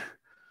the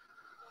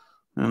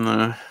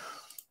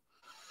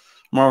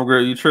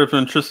Margaret, you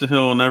tripping. Tristan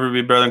Hill will never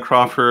be better than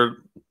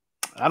Crawford.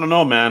 I don't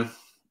know, man.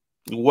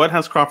 What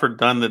has Crawford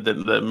done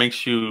that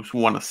makes you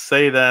want to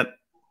say that?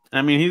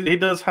 I mean, he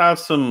does have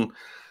some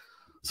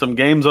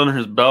games under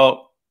his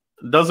belt.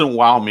 Doesn't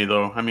wow me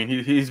though. I mean,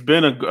 he's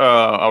been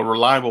a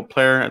reliable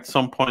player at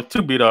some point.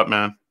 Too beat up,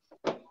 man.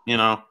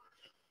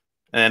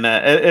 And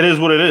it is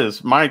what it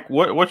is. Mike,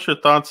 what's your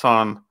thoughts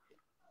on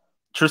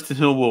Tristan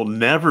Hill will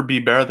never be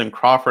better than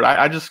Crawford?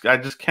 I just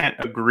can't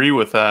agree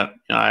with that.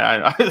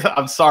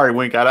 I'm sorry,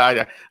 Wink.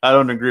 I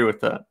don't agree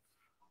with that.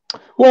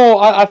 Well,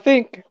 I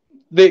think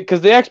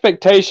because the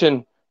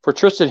expectation for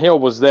Tristan Hill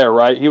was there,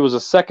 right? He was a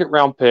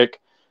second-round pick,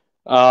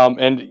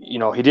 and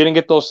he didn't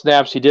get those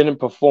snaps. He didn't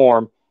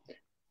perform.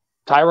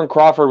 Tyron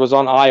Crawford was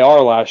on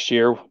IR last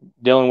year,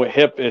 dealing with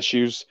hip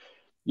issues.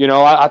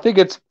 I think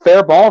it's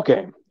fair ball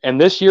game, and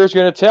this year is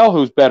going to tell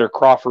who's better,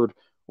 Crawford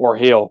or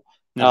Hill.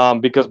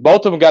 Because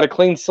both of them got a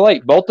clean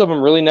slate. Both of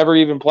them really never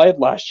even played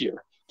last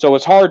year. So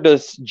it's hard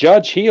to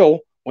judge Hill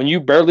when you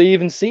barely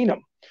even seen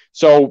him.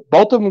 So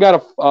both of them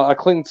got a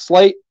clean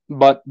slate,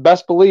 but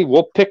best believe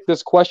we'll pick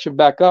this question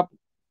back up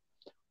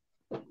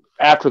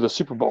after the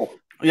Super Bowl.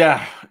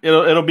 Yeah,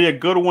 it'll be a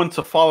good one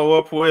to follow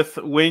up with,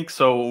 Wink.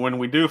 So when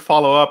we do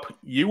follow up,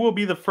 you will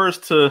be the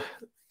first to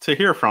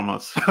hear from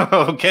us.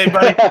 Okay,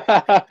 buddy?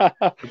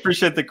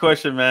 Appreciate the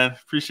question, man.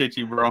 Appreciate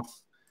you, bro.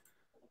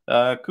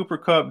 Cooper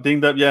Kupp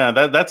dinged up. Yeah,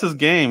 that's his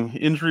game.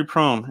 Injury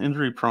prone.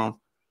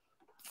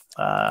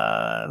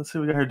 Let's see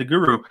what we got here. The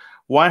Guru.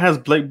 Why has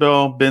Blake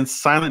Bell been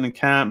silent in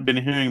camp? Been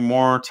hearing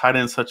more tight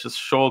ends such as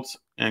Schultz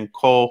and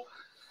Cole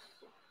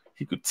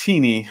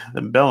Hikutini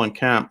than Bell in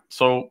camp.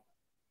 So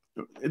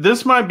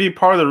this might be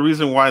part of the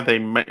reason why they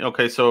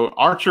okay, so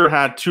Archer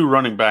had 2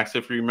 running backs,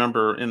 if you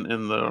remember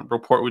in the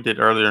report we did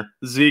earlier.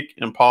 Zeke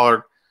and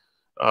Pollard.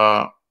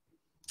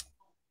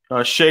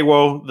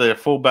 Shaywo, the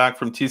fullback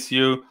from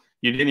TCU.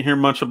 You didn't hear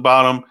much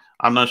about him.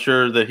 I'm not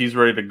sure that he's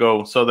ready to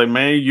go. So they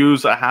may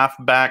use a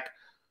halfback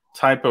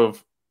type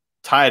of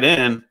tight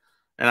end,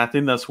 and I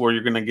think that's where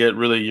you're going to get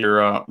really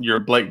your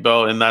Blake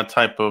Bell in that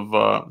type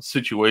of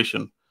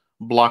situation,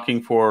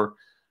 blocking for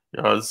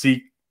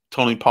Zeke,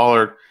 Tony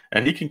Pollard,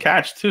 and he can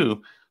catch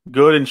too.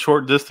 Good in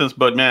short distance,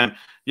 but man,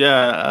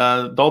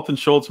 yeah, Dalton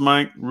Schultz,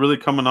 Mike, really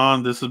coming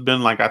on. This has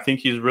been I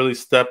think he's really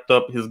stepped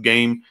up his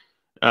game.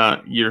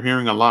 You're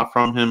hearing a lot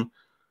from him.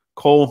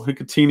 Cole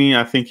Hikutini,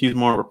 I think he's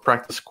more of a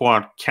practice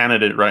squad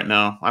candidate right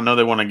now. I know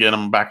they want to get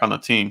him back on the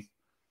team.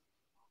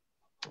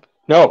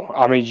 No,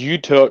 I mean, you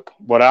took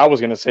what I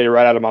was going to say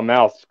right out of my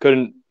mouth.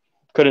 Couldn't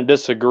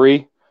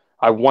disagree.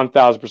 I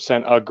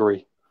 1,000%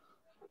 agree.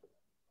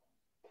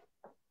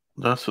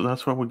 That's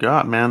what we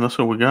got, man. That's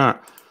what we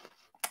got.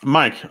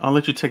 Mike, I'll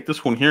let you take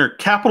this one here.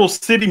 Capital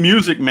City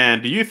Music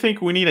Man, do you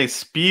think we need a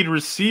speed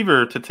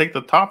receiver to take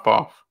the top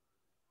off?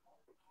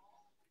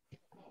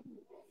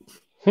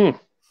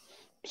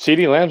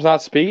 CeeDee Lamb's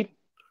not speed.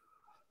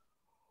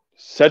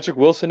 Cedric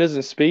Wilson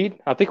isn't speed.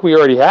 I think we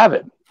already have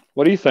it.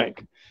 What do you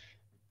think?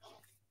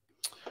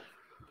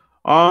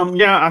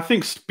 Yeah, I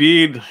think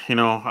speed,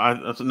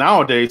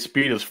 nowadays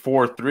speed is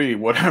 4.3,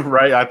 whatever,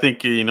 right? I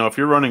think, if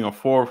you're running a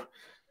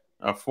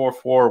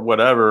 4.4,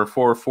 whatever,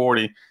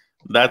 4.40,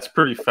 that's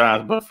pretty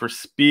fast. But for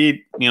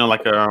speed,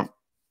 like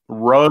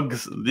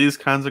Ruggs, these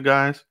kinds of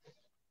guys,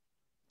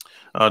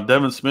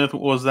 Devin Smith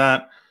was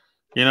that.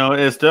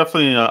 It's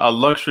definitely a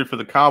luxury for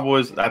the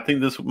Cowboys. I think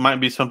this might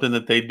be something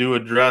that they do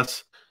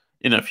address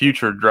in a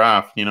future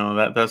draft.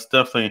 That's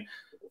definitely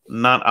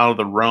not out of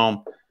the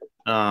realm.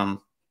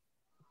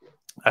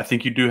 I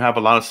think you do have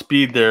a lot of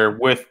speed there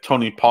with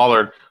Tony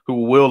Pollard,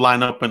 who will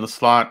line up in the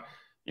slot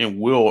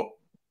and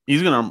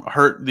he's going to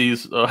hurt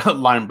these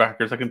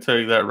linebackers. I can tell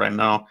you that right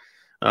now,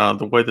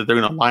 the way that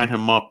they're going to line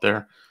him up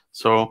there.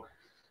 So,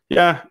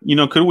 yeah,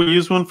 could we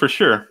use one? For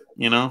sure.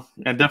 I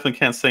definitely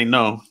can't say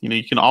no.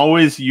 You can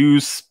always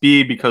use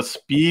speed because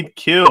speed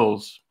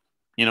kills.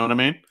 You know what I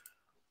mean?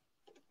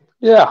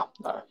 Yeah.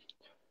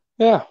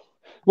 Yeah.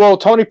 Well,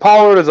 Tony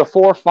Pollard is a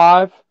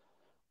 4.5,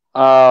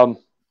 4.52.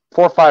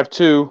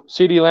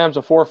 CeeDee Lamb's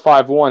a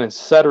 4.51, and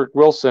Cedric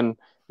Wilson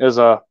is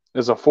a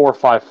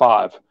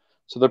 4.55.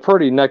 So they're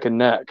pretty neck and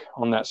neck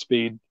on that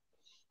speed.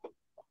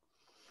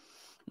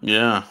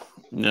 Yeah.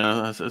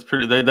 Yeah, it's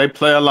pretty. They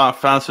play a lot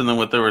faster than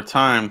what they were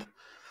timed.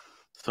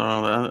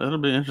 So it'll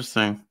be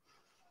interesting.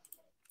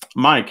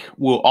 Mike,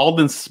 will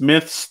Aldon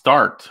Smith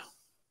start?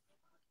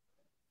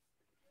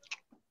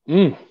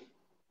 Good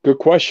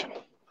question.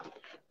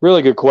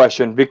 Really good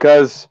question,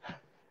 because,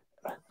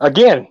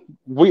 again,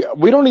 we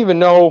don't even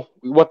know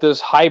what this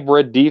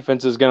hybrid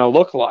defense is going to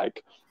look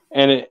like.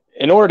 And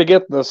in order to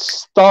get the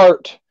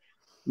start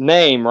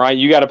name, right?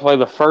 You got to play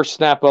the first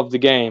snap of the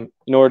game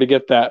in order to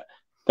get that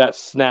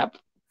snap,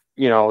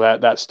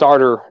 that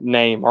starter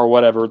name or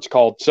whatever it's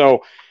called.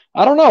 So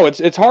I don't know.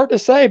 It's hard to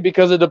say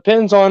because it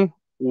depends on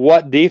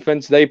what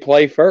defense they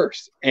play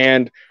first,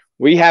 and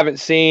we haven't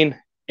seen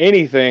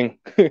anything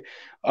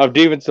of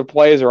defensive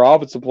plays or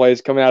offensive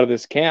plays coming out of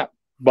this camp.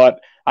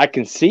 But I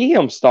can see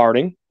him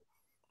starting.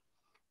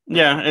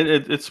 Yeah,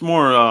 it's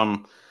more.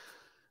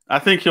 I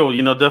think he'll,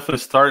 definitely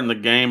start in the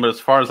game. But as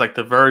far as like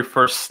the very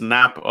first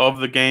snap of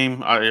the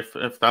game,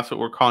 if that's what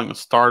we're calling a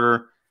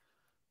starter,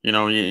 you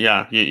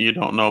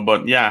don't know.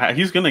 But yeah,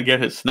 he's gonna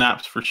get his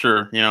snaps for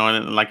sure.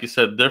 And like you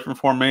said, different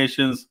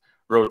formations,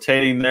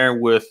 rotating there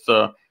with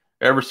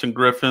Everson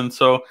Griffin.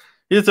 So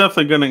he's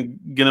definitely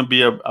gonna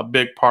be a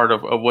big part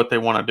of what they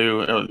want to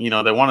do.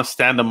 They want to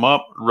stand him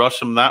up,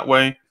 rush him that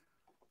way.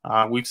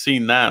 We've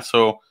seen that.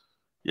 So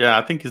yeah,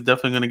 I think he's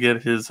definitely gonna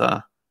get his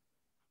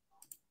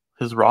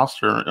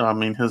roster. I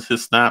mean, his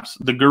snaps.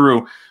 The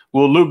Guru.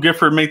 Will Luke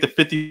Gifford make the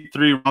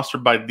 53 roster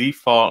by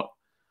default?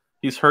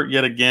 He's hurt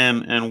yet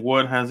again, and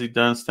what has he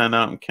done stand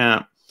out in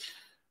camp?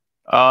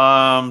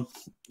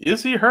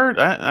 Is he hurt?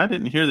 I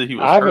didn't hear that he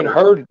was hurt. I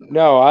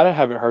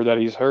haven't heard that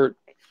he's hurt.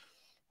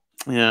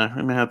 Yeah,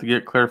 I may have to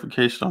get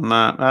clarification on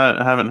that.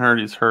 I haven't heard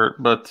he's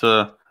hurt, but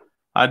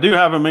I do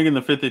have him making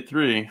the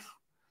 53.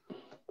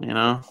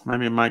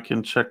 Maybe Mike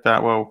can check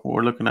that while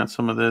we're looking at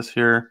some of this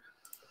here.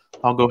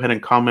 I'll go ahead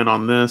and comment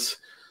on this.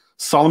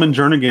 Solomon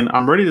Jernigan,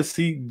 I'm ready to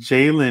see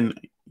Jalen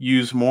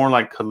use more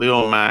like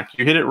Khalil Mack.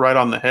 You hit it right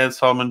on the head,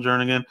 Solomon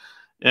Jernigan,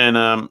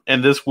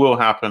 and this will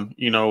happen.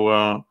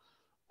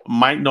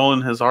 Mike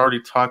Nolan has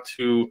already talked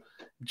to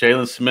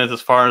Jalen Smith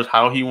as far as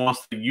how he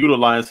wants to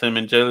utilize him,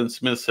 and Jalen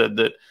Smith said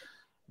that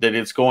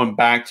it's going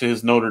back to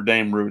his Notre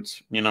Dame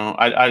roots.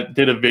 I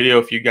did a video.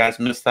 If you guys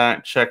missed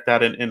that, check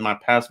that in my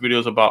past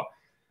videos about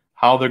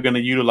how they're going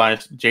to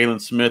utilize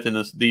Jalen Smith in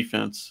this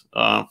defense.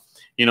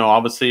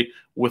 Obviously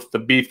with the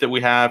beef that we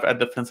have at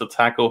defensive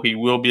tackle, he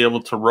will be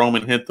able to roam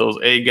and hit those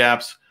A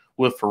gaps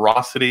with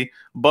ferocity.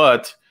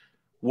 But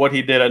what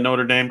he did at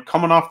Notre Dame,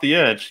 coming off the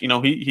edge,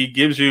 he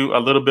gives you a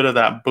little bit of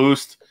that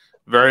boost.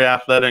 Very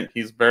athletic.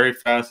 He's very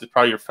fast. He's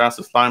probably your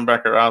fastest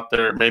linebacker out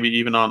there, maybe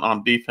even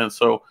on defense.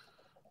 So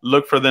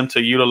look for them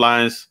to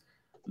utilize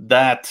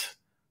that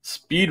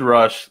speed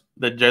rush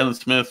that Jalen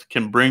Smith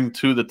can bring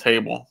to the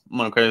table.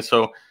 Okay,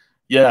 so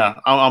yeah,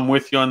 I'm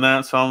with you on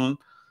that. So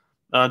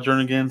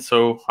Jernigan.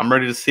 So I'm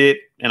ready to see it,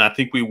 and I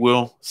think we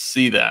will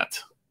see that.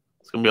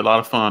 It's going to be a lot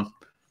of fun.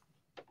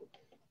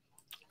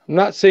 I'm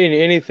not seeing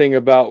anything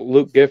about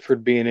Luke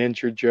Gifford being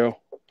injured, Joe.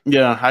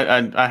 Yeah,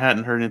 I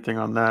hadn't heard anything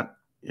on that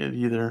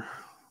either.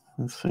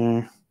 Let's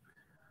see.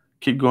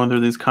 Keep going through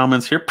these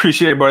comments here.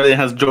 Appreciate everybody that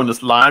has joined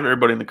us live,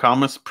 everybody in the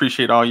comments.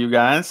 Appreciate all you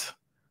guys.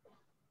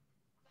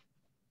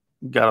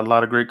 Got a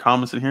lot of great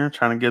comments in here.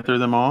 Trying to get through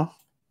them all.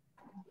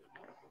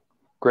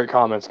 Great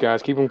comments,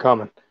 guys. Keep them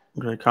coming.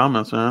 Great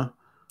comments, man.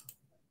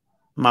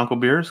 Michael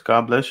Beers,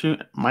 God bless you.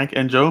 Mike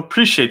and Joe,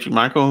 appreciate you,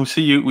 Michael. We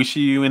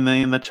see you in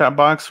the chat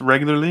box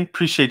regularly.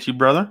 Appreciate you,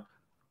 brother.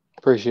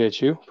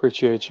 Appreciate you.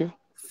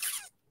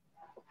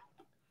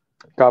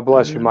 God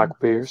bless you, Michael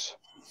Beers.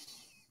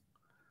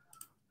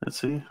 Let's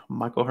see.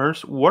 Michael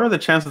Hurst. What are the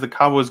chances the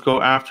Cowboys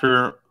go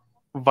after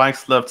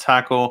Vikes left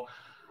tackle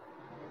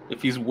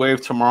if he's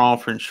waived tomorrow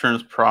for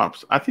insurance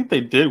props? I think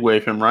they did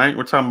waive him, right?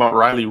 We're talking about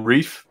Riley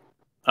Reef.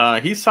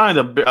 He signed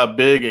a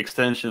big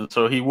extension,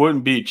 so he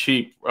wouldn't be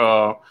cheap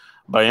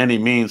by any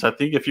means. I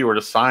think if you were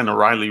to sign a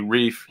Riley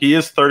Reef, he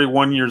is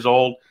 31 years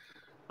old.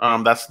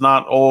 That's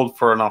not old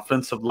for an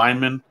offensive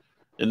lineman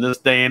in this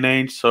day and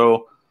age.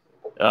 So,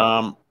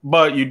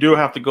 but you do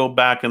have to go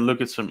back and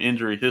look at some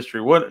injury history.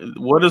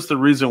 What is the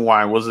reason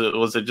why? Was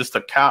it just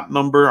a cap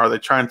number? Are they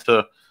trying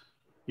to,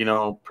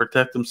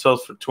 protect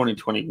themselves for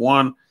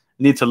 2021?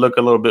 Need to look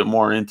a little bit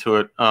more into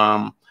it.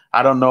 I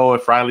don't know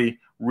if Riley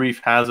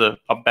Reef has a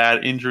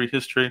bad injury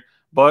history,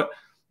 but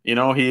he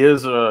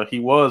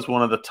was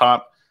one of the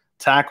top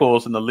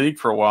tackles in the league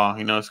for a while.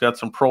 He's got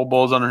some Pro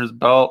Bowls under his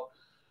belt.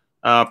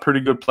 Pretty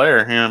good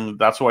player, and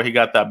that's why he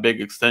got that big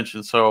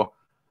extension. So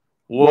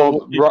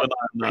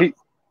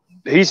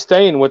he's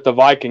staying with the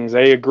Vikings.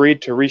 They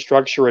agreed to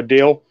restructure a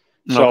deal,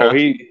 so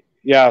okay.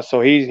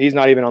 He's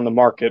not even on the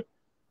market.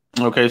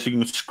 Okay, so you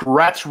can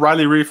scratch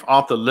Riley Reef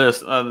off the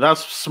list.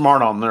 That's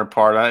smart on their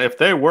part. If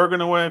they were going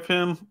to waive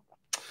him,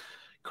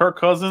 Kirk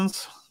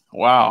Cousins,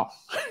 wow,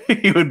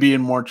 he would be in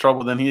more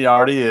trouble than he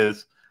already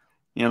is.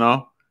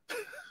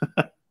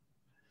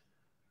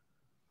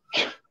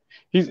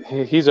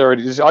 He's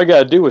already just all you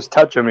gotta do is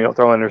touch him, he'll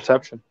throw an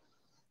interception.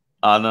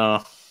 I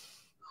know.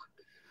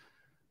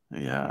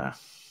 Yeah.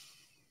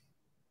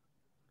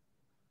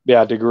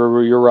 Yeah,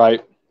 DeGuru, you're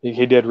right.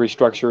 He did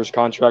restructure his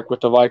contract with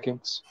the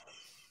Vikings.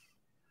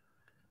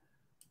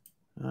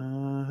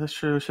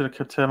 This year we should have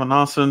kept Tevin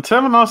Austin.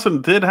 Tevin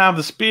Austin did have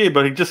the speed,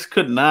 but he just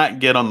could not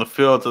get on the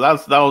field.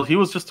 So he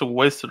was just a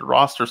wasted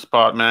roster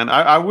spot, man.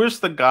 I wish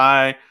the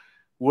guy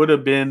would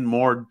have been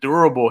more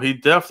durable. He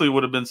definitely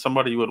would have been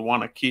somebody you would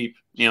want to keep,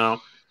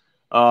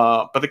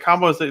 But the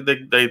Cowboys,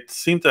 they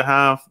seem to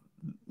have,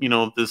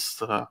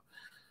 this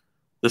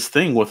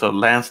thing with a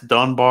Lance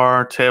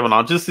Dunbar,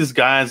 Tavon, just these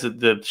guys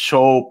that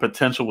show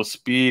potential with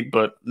speed,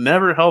 but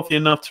never healthy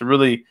enough to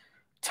really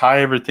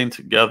tie everything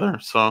together.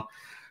 So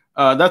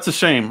that's a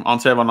shame on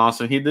Tavon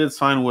Austin. He did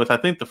sign with, I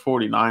think, the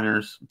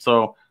 49ers.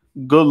 So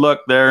good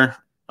luck there.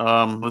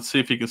 Let's see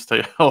if he can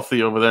stay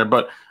healthy over there,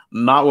 but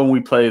not when we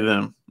play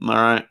them. All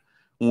right.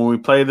 When we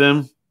play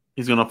them,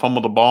 he's going to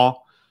fumble the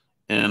ball,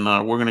 and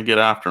we're going to get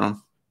after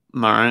him.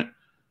 All right.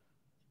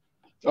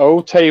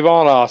 Oh,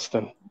 Tavon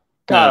Austin.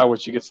 God, Yeah. I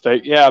wish you could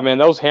stay. Yeah, man,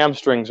 those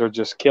hamstrings are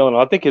just killing him.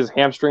 I think his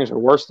hamstrings are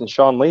worse than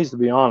Sean Lee's, to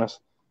be honest.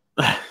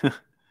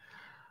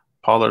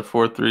 Pollard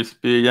 4.3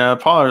 speed. Yeah,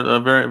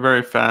 Pollard very,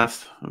 very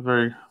fast,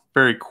 very,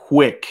 very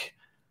quick.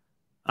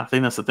 I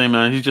think that's the thing,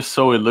 man. He's just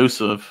so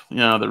elusive.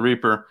 Yeah, the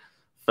Reaper,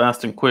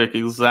 fast and quick.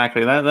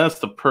 Exactly. That's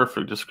the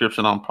perfect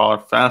description on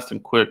Pollard. Fast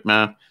and quick,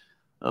 man.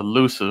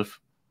 Elusive.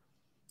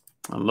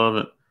 I love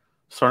it.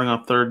 Starting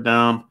on third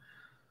down.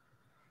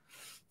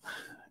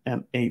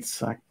 And 8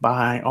 sack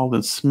by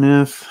Aldon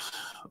Smith.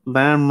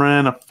 Lamb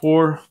ran a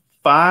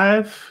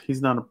 4.5.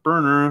 He's not a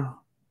burner.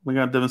 We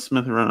got Devin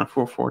Smith who ran a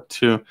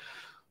 4.42.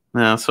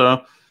 Yeah,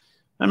 so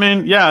I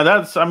mean, yeah,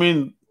 that's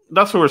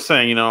what we're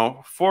saying,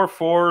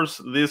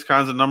 4.4s, these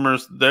kinds of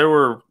numbers, that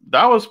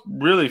was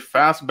really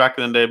fast back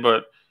in the day,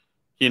 but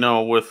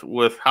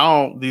with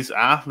how these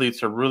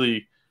athletes are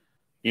really,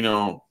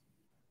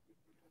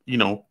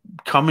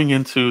 coming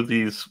into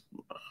these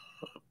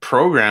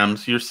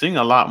programs, you're seeing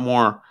a lot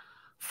more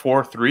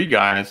 4.3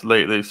 guys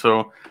lately.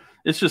 So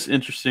it's just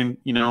interesting,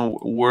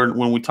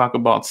 when we talk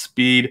about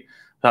speed,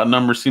 that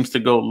number seems to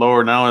go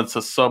lower. Now it's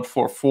a sub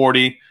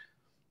 4.40.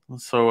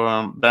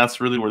 So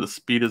that's really where the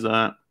speed is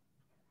at.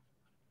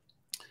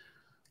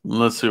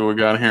 Let's see what we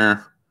got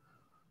here.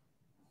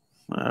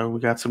 We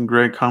got some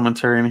great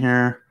commentary in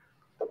here.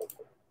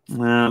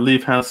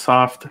 Leaf has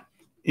soft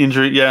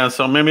injury. Yeah,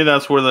 so maybe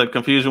that's where the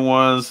confusion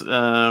was.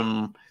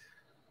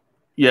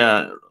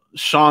 Yeah,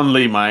 Sean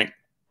Lee, Mike.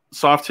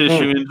 Soft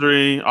tissue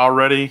injury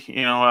already,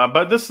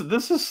 but this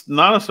is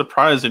not a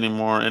surprise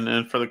anymore.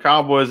 And for the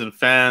Cowboys and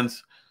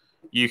fans,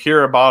 you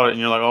hear about it and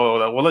you're like,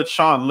 oh, well, it's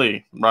Sean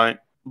Lee, right?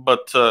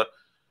 But,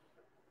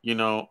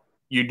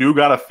 you do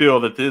got to feel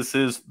that this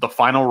is the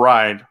final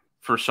ride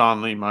for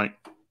Sean Lee, Mike.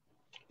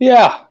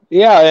 Yeah.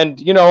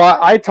 And,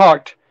 I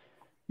talked,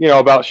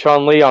 about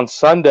Sean Lee on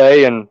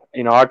Sunday, and,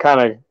 I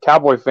kind of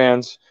Cowboy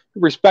fans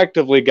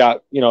respectively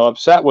got,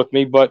 upset with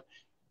me, but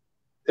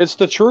it's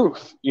the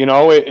truth.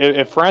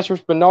 If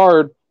Francis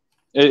Bernard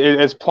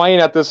is playing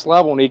at this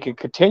level and he can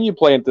continue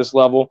playing at this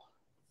level,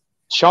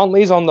 Sean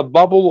Lee's on the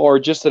bubble or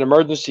just an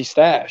emergency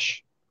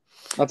stash.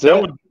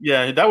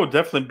 That would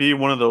definitely be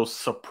one of those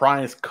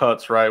surprise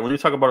cuts, right? When you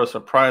talk about a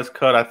surprise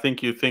cut, I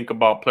think you think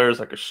about players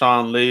like a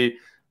Sean Lee,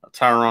 a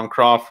Tyron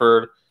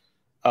Crawford.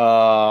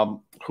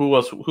 Who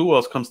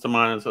else comes to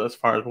mind as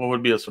far as what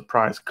would be a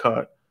surprise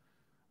cut?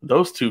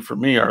 Those two for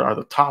me are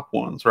the top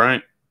ones,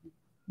 right?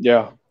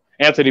 Yeah.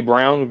 Anthony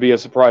Brown would be a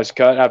surprise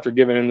cut after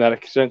giving him that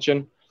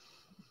extension.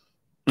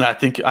 I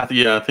think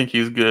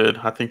he's good.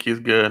 I think he's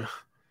good.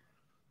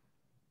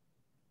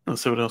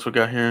 Let's see what else we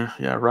got here.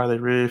 Yeah, Riley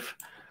Reef.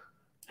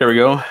 Here we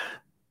go.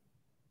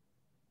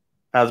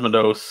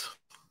 Asmodeau.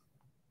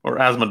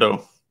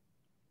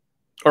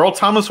 Earl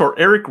Thomas or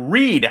Eric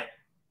Reed.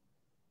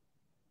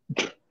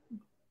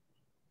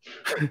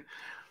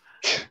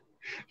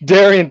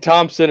 Darian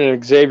Thompson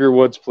and Xavier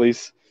Woods,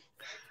 please.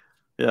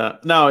 Yeah.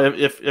 Now,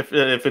 if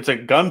it's a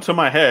gun to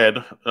my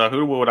head,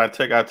 who would I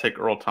take? I'd take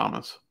Earl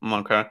Thomas.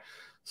 Okay.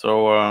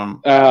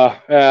 So.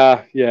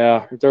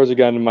 Yeah. If there was a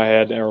gun in my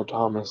head, Earl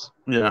Thomas.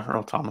 Yeah,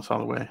 Earl Thomas all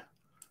the way.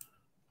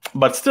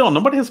 But still,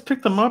 nobody has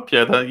picked them up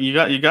yet. You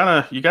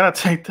gotta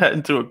take that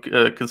into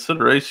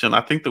consideration.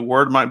 I think the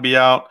word might be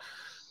out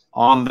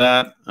on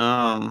that.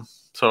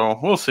 So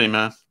we'll see,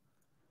 man.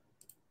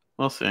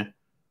 We'll see.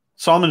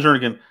 Solomon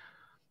Jernigan.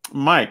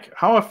 Mike,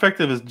 how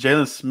effective is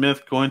Jalen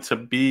Smith going to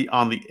be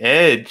on the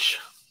edge?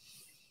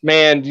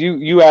 Man,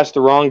 you asked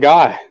the wrong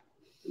guy.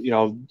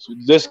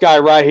 This guy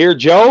right here,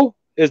 Joe,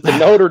 is the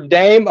Notre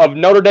Dame of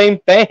Notre Dame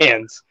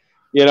fans.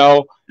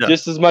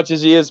 Just as much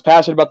as he is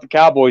passionate about the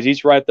Cowboys,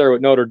 he's right there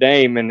with Notre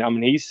Dame.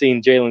 And he's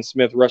seen Jalen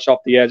Smith rush off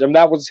the edge.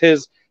 That was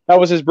his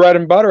bread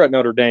and butter at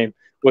Notre Dame,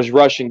 was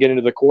rushing, getting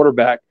to the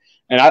quarterback.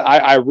 And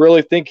I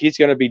really think he's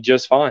going to be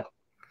just fine.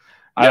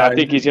 Yeah, I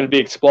think he's going to be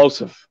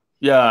explosive.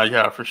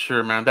 Yeah, for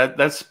sure, man.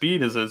 That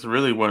speed is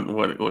really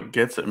what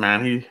gets it,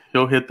 man.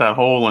 He'll hit that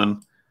hole,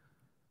 and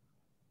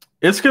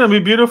it's going to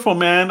be beautiful,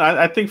 man.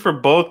 I think for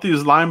both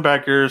these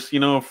linebackers,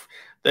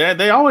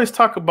 they always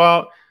talk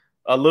about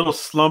a little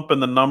slump in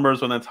the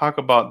numbers when they talk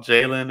about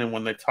Jalen and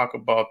when they talk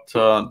about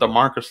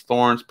DeMarcus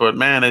Lawrence. But,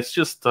 man, it's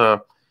just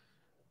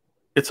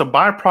it's a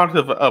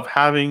byproduct of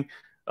having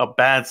a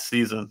bad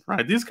season,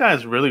 right? These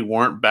guys really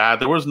weren't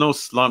bad. There was no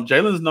slump.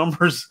 Jalen's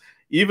numbers,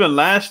 even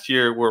last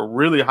year, were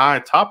really high,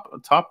 top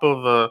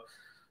of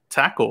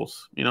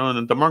tackles.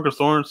 And DeMarcus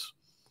Lawrence,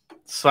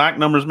 sack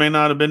numbers may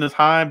not have been as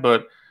high,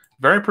 but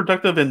very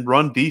productive in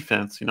run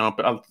defense.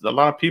 A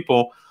lot of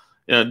people,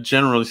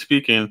 generally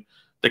speaking,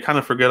 they kind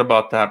of forget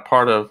about that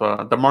part of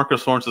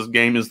DeMarcus Lawrence's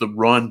game is the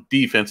run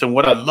defense. And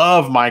what I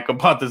love, Mike,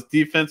 about this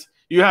defense,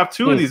 you have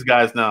two of these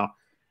guys now.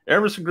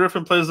 Everson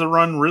Griffin plays the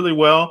run really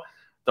well.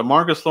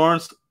 DeMarcus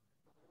Lawrence,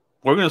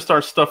 we're going to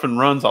start stuffing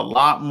runs a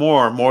lot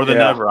more than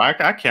ever.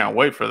 I can't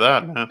wait for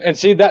that, man. And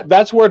see,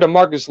 that's where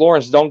DeMarcus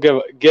Lawrence don't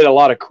get a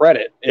lot of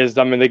credit.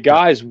 The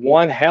guy's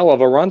one hell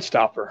of a run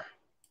stopper.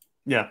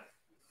 Yeah.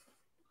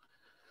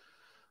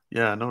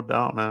 Yeah, no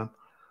doubt, man.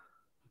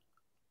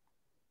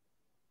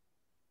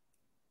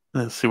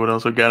 Let's see what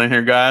else we got in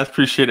here, guys.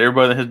 Appreciate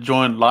everybody that has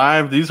joined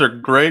live. These are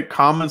great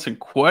comments and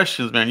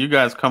questions, man. You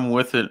guys come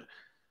with it.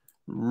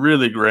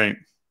 Really great.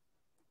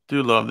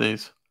 Do love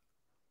these.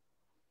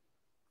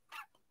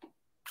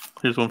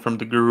 Here's one from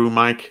the Guru,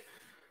 Mike.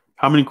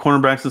 How many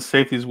cornerbacks and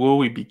safeties will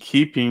we be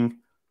keeping?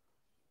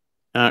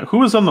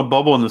 Who is on the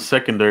bubble in the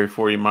secondary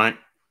for you, Mike?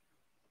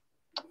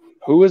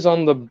 Who is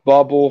on the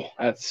bubble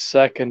at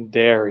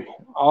secondary?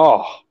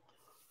 Oh.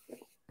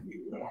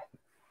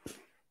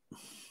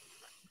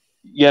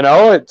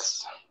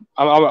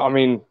 I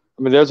mean,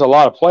 there's a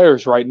lot of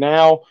players right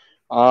now.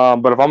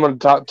 But if I'm going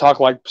to talk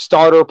like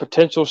starter,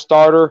 potential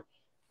starter,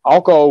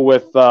 I'll go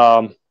with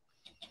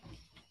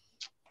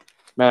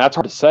man, that's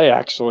hard to say,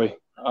 actually.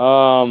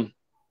 Ha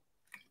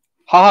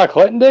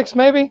Clinton Dix,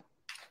 maybe?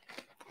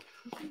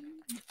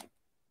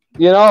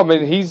 He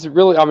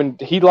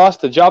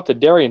lost the job to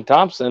Darian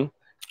Thompson.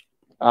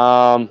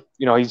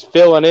 He's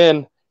filling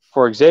in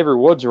for Xavier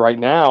Woods right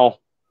now.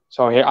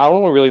 So I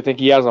don't really think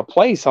he has a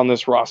place on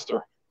this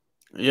roster.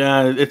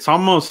 Yeah, it's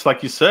almost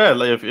like you said.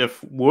 Like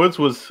if Woods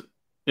was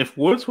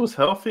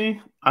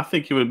healthy, I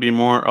think he would be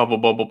more of a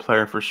bubble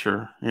player for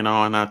sure. And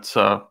that's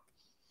but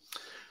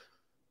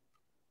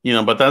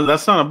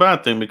that's not a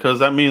bad thing because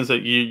that means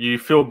that you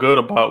feel good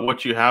about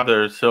what you have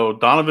there. So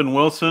Donovan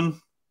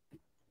Wilson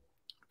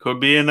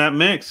could be in that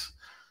mix.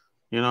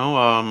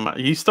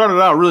 He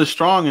started out really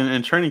strong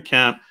in training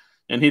camp,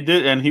 and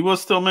he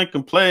was still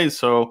making plays.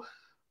 So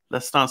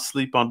let's not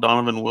sleep on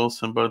Donovan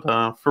Wilson. But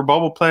for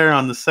bubble player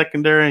on the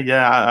secondary,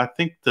 I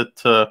think that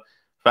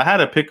if I had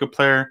to pick a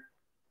player,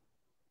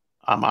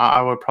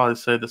 I would probably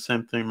say the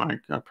same thing,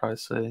 Mike. I'd probably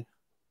say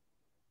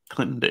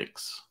Clinton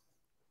Dix.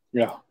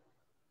 Yeah.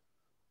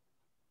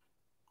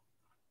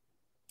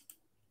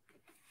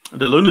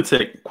 The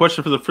Lunatic,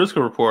 question for the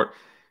Frisco Report.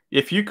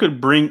 If you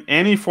could bring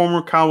any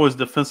former Cowboys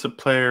defensive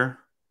player,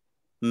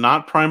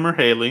 not Primer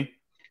Haley,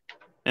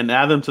 and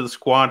add them to the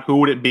squad, who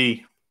would it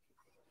be?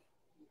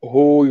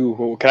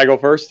 Can I go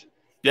first?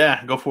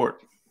 Yeah, go for it.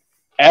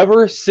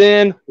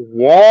 Everson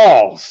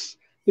Walls.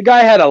 The guy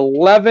had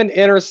 11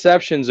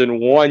 interceptions in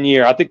 1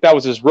 year. I think that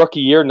was his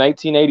rookie year,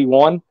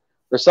 1981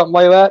 or something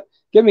like that.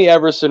 Give me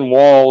Everson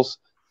Walls.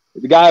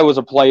 The guy was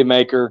a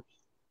playmaker.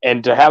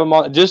 And to have him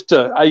on,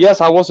 I guess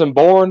I wasn't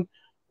born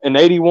in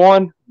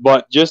 81,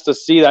 but just to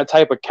see that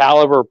type of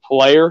caliber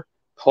player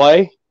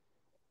play,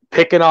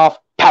 picking off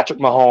Patrick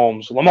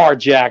Mahomes, Lamar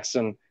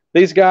Jackson,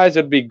 these guys,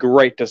 it'd be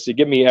great to see.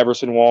 Give me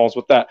Everson Walls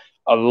with that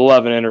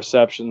 11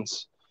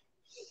 interceptions.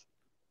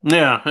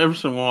 Yeah,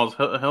 Everson Walls,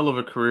 hell of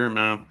a career,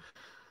 man.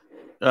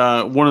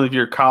 One of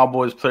your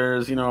Cowboys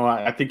players,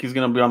 I think he's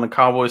going to be on the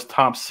Cowboys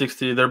top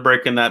 60. They're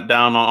breaking that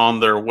down on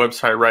their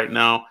website right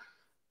now.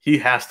 He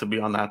has to be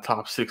on that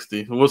top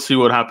 60. We'll see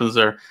what happens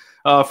there.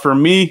 For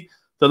me,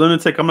 the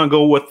Lunatic, I'm going to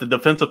go with the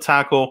defensive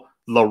tackle,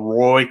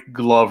 Leroy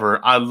Glover.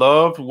 I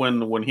loved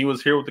when he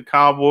was here with the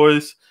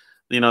Cowboys.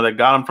 They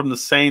got him from the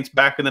Saints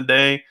back in the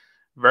day.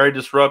 Very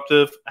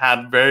disruptive.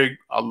 Had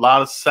a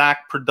lot of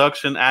sack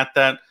production at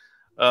that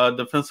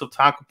defensive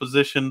tackle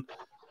position.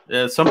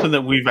 It's something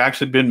that we've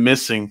actually been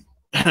missing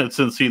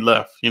since he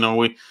left.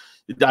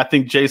 I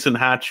think Jason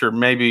Hatcher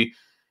maybe,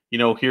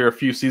 here a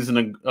few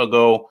seasons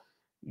ago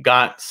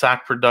got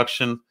sack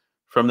production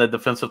from the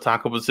defensive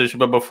tackle position.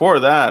 But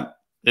before that,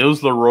 it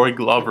was Leroy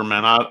Glover,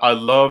 man. I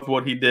loved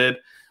what he did.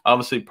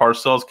 Obviously,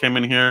 Parcells came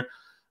in here,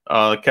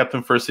 kept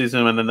him for a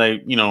season, and then they,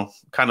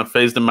 kind of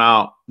phased him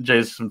out.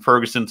 Jason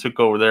Ferguson took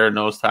over there at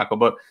nose tackle.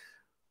 But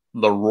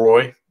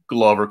Leroy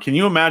Glover, can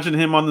you imagine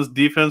him on this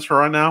defense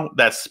right now?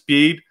 That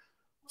speed,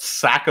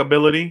 sack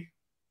ability.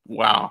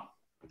 Wow.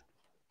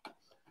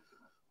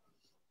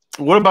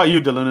 What about you,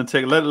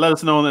 DeLunatic? Let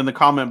us know in the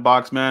comment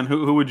box, man.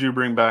 Who would you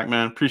bring back,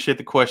 man? Appreciate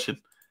the question.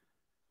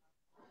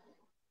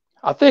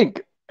 I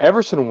think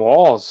Everson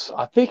Walls,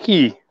 I think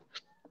he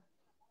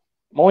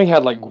only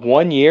had like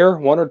 1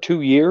 or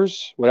 2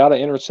 years without an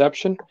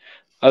interception.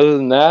 Other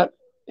than that,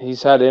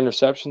 he's had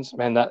interceptions.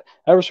 Man, that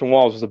Everson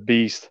Walls was a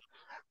beast.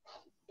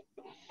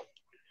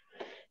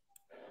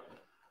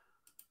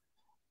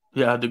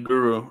 Yeah, the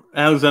Guru.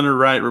 Alexander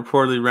Wright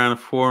reportedly ran a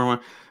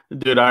 4-1.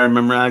 Dude, I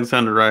remember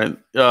Alexander Wright.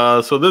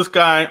 So this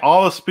guy,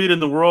 all the speed in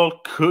the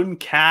world, couldn't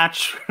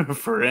catch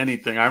for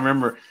anything. I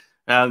remember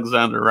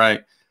Alexander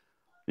Wright.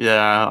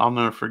 Yeah, I'll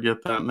never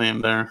forget that name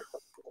there.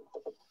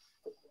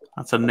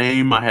 That's a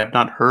name I have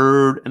not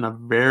heard in a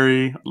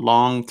very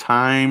long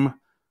time.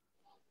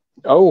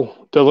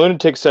 Oh, the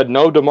Lunatic said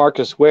no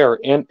DeMarcus Ware.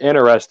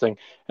 Interesting.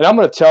 And I'm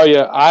going to tell you,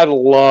 I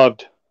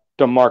loved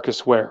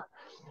DeMarcus Ware.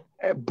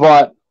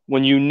 But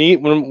when you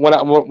need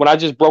when I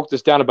just broke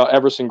this down about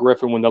Everson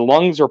Griffin, when the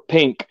lungs are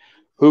pink,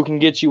 who can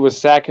get you a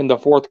sack in the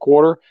fourth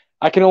quarter?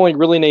 I can only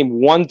really name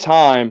one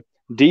time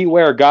D.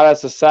 Ware got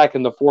us a sack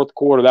in the fourth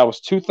quarter. That was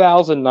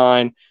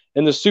 2009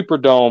 in the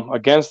Superdome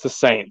against the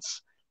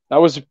Saints. That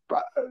was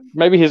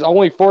maybe his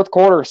only fourth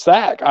quarter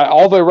sack.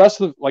 All the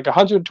rest of like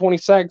 120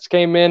 sacks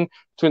came in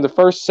between the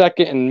first,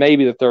 second, and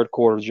maybe the third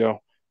quarter.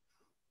 Joe,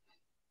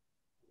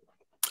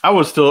 I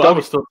would still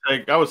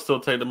take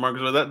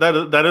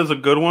DeMarcus. That is a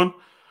good one.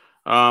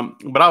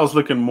 But I was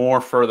looking more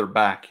further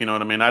back. You know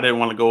what I mean? I didn't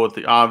want to go with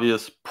the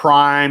obvious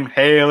prime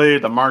Haley,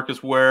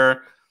 DeMarcus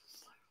Ware.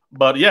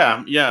 But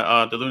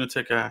the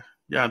lunatic.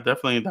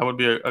 Definitely that would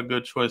be a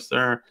good choice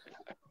there.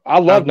 I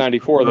love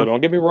 94 though. Don't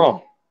get me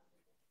wrong.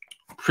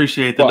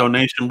 Appreciate the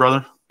donation,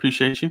 brother.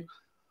 Appreciate you.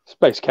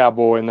 Space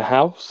Cowboy in the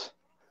house.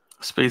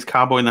 Space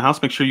Cowboy in the house.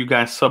 Make sure you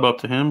guys sub up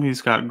to him.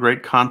 He's got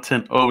great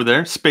content over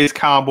there. Space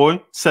Cowboy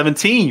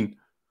 17.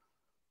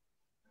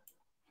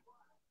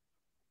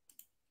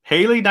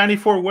 Haley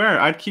 94 Ware.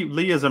 I'd keep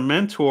Lee as a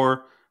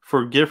mentor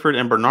for Gifford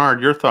and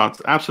Bernard. Your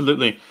thoughts?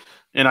 Absolutely.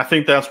 And I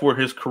think that's where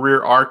his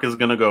career arc is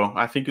going to go.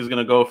 I think he's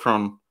going to go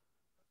from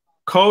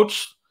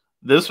coach.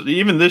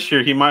 Even this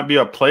year, he might be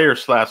a player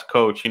 /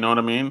 coach. You know what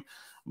I mean?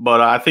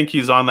 But I think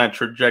he's on that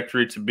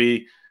trajectory to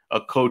be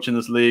a coach in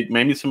this league.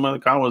 Maybe some other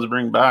Cowboys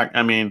bring back.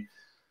 I mean,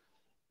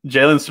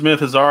 Jalen Smith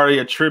has already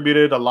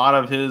attributed a lot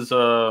of his,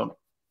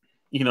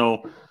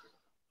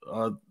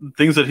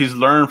 things that he's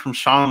learned from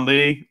Sean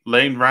Lee,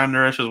 Leighton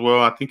Vander Esch as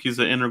well. I think he's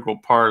an integral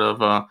part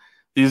of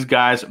these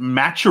guys'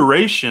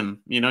 maturation.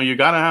 You know, you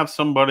got to have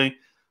somebody.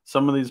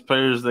 Some of these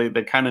players, they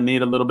kind of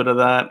need a little bit of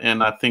that,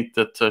 and I think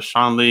that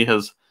Sean Lee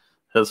has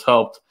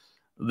helped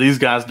these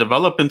guys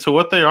develop into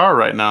what they are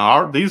right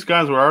now. These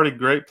guys were already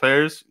great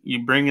players.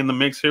 You bring in the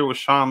mix here with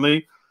Sean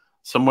Lee,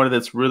 somebody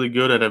that's really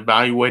good at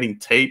evaluating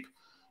tape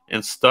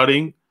and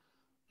studying,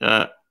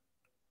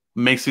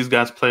 makes these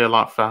guys play a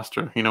lot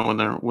faster, you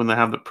know, when they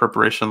have the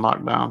preparation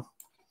locked down.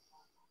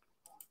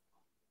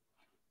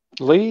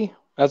 Lee,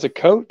 as a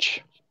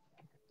coach,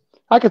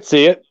 I could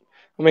see it.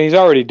 I mean, he's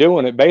already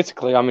doing it,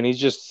 basically. I mean, he's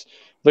just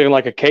looking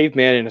like a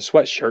caveman in a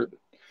sweatshirt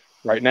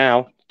right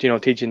now, you know,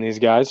 teaching these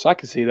guys. So I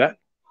can see that.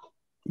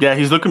 Yeah,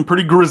 he's looking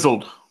pretty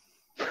grizzled.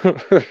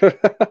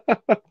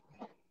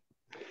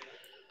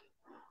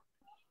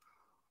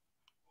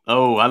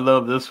 Oh, I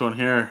love this one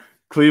here.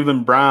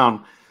 Cleveland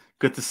Brown.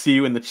 Good to see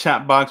you in the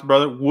chat box,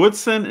 brother.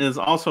 Woodson is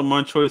also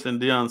my choice, and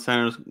Deion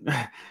Sanders.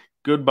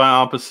 Goodbye,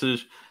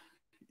 opposition.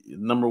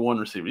 Number 1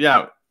 receiver.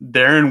 Yeah,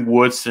 Darren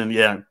Woodson.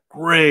 Yeah,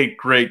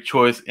 great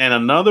choice. And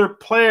another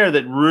player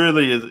that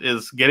really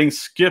is getting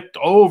skipped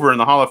over in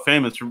the Hall of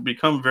Fame. It's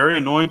become very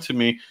annoying to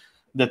me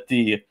that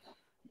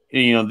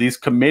these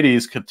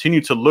committees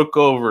continue to look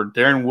over.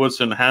 Darren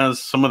Woodson has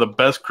some of the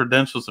best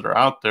credentials that are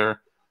out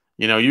there.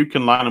 You know, you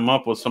can line him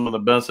up with some of the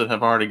best that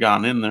have already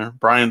gotten in there.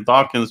 Brian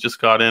Dawkins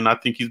just got in. I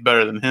think he's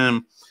better than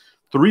him.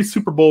 3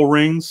 Super Bowl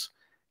rings,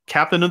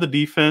 captain of the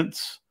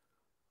defense.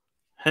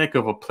 Heck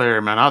of a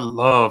player, man. I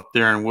love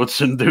Darren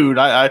Woodson, dude.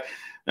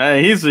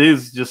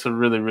 He's just a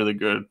really, really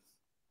good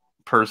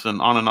person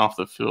on and off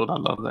the field. I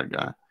love that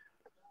guy.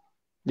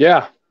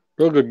 Yeah,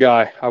 real good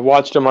guy. I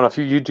watched him on a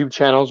few YouTube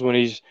channels when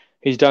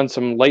he's done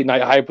some late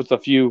night hype with a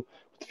few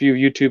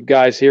YouTube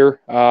guys here.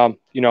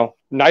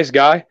 Nice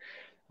guy.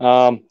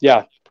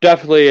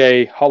 Definitely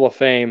a Hall of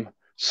Fame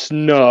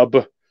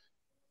snub.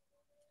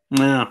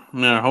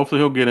 Yeah. Hopefully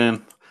he'll get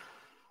in.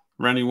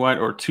 Randy White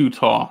or Too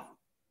Tall.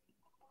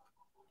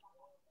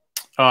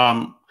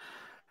 I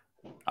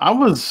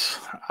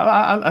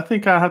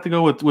think I have to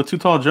go with Too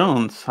Tall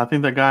Jones. I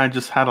think that guy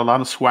just had a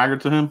lot of swagger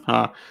to him.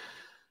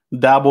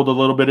 Dabbled a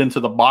little bit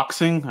into the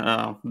boxing,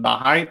 the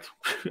height.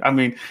 I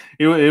mean,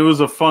 it was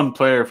a fun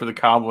player for the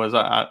Cowboys.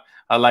 I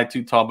like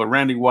Too Tall, but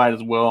Randy White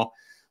as well.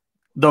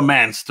 The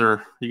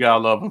Manster. You got to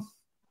love him.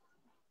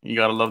 You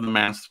got to love the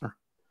Manster.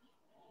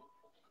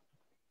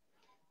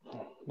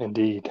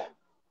 Indeed.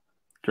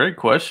 Great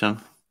question.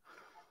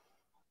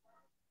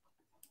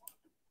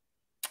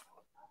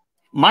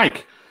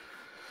 Mike,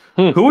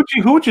 who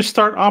would you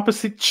start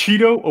opposite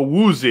Cheeto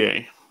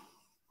Awuzie?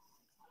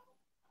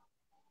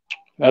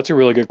 That's a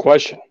really good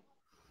question.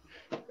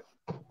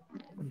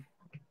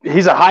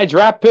 He's a high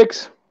draft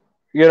picks.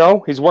 You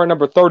know, he's wearing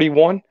number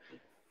 31.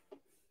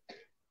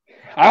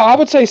 I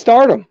would say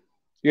start him.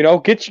 You know,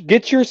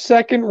 get your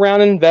second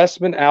round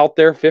investment out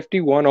there,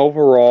 51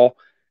 overall.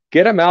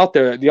 Get him out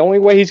there. The only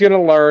way he's going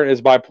to learn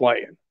is by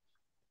playing.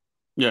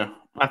 Yeah,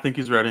 I think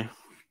he's ready.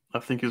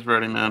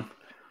 Man.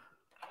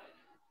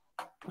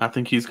 I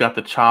think he's got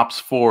the chops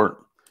for it.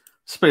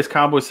 Space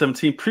Cowboy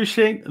 17.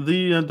 Appreciate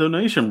the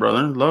donation,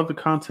 brother. Love the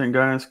content,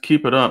 guys.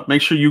 Keep it up.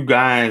 Make sure you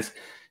guys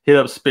hit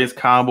up Space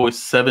Cowboy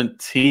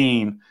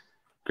 17.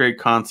 Great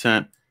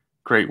content.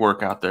 Great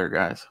work out there,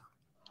 guys.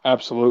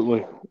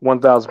 Absolutely.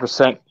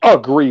 1,000%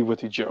 agree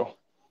with you, Joe.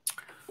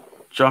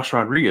 Josh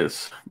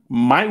Rodriguez.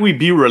 Might we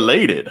be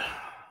related?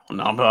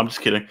 No, I'm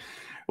just kidding.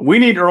 We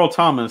need Earl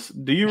Thomas.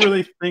 Do you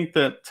really think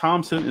that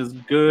Thompson is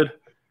good?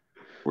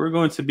 We're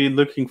going to be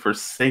looking for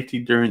safety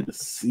during the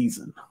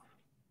season.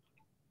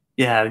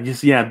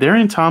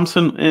 Darian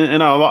Thompson,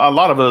 and a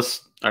lot of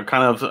us are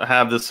kind of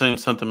have the same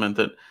sentiment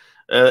that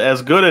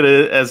as good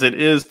as it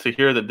is to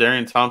hear that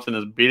Darian Thompson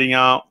is beating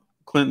out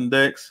Clinton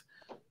Dix,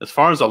 as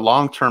far as a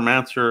long-term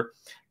answer,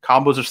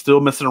 Cowboys are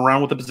still messing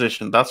around with the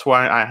position. That's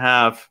why I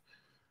have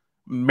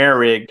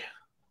Merrig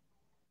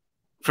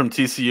from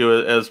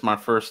TCU as my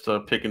first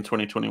pick in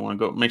 2021.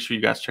 Go make sure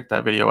you guys check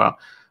that video out.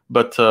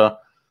 But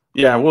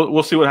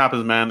we'll see what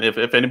happens, man.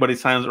 If anybody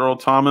signs Earl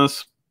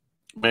Thomas,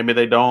 maybe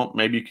they don't.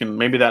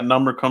 Maybe that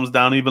number comes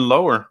down even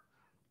lower.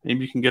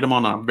 Maybe you can get him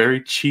on a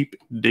very cheap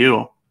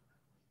deal.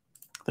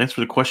 Thanks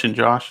for the question,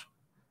 Josh.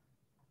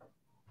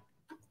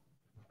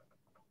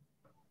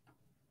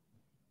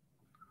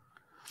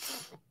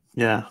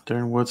 Yeah,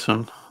 Darren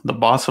Woodson, the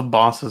boss of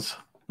bosses.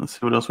 Let's see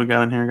what else we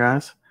got in here,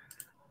 guys.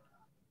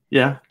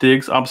 Yeah,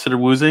 Diggs opposite of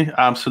Woozy.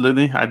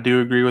 Absolutely. I do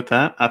agree with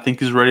that. I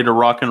think he's ready to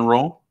rock and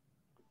roll.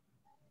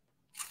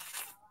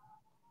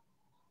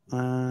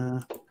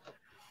 They're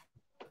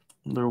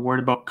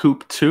worried about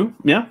Coop too.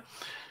 Yeah.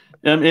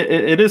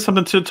 It is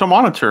something to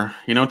monitor,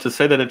 to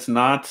say that it's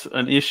not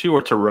an issue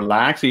or to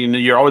relax.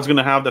 You're always going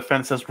to have the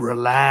fan that says,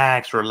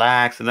 relax.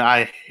 And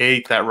I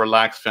hate that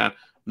relax fan.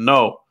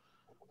 No,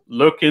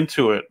 look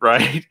into it,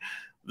 right?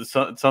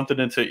 Something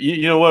into it.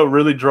 You know what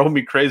really drove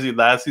me crazy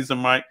last season,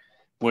 Mike?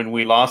 When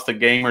we lost a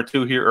game or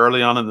two here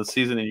early on in the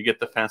season and you get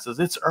the fan says,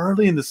 it's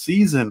early in the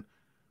season.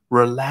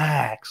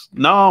 Relax.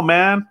 No,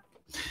 man.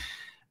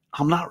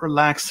 I'm not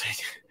relaxing.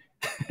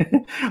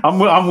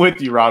 I'm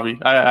with you, Robbie.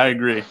 I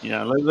agree.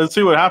 Yeah, let's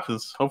see what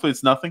happens. Hopefully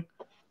it's nothing.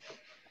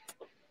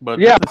 But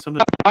yeah,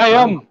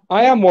 I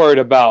am worried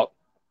about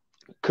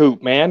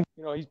Coop, man.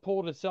 He's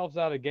pulled himself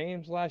out of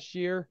games last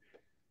year.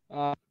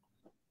 Not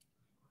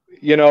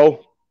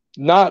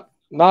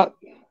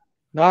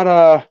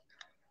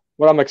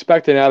what I'm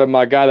expecting out of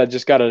my guy that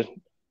just got a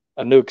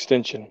new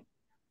extension.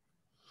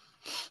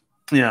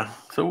 Yeah,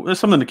 so there's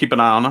something to keep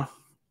an eye on,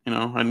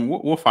 and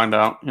we'll find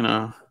out,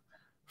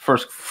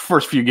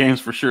 first few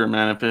games for sure,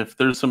 man. If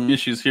there's some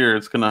issues here,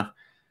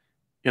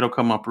 it'll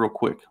come up real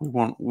quick.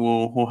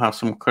 We'll have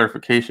some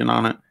clarification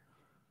on it.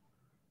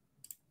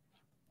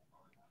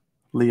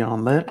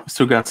 Leon Lett,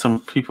 still got some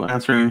people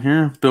answering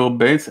here. Bill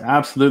Bates,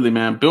 absolutely,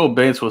 man. Bill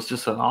Bates was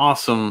just an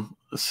awesome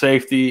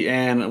safety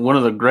and one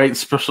of the great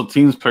special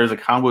teams players the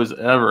Cowboys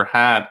ever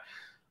had.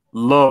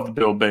 Loved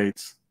Bill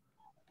Bates,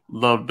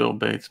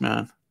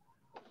 man.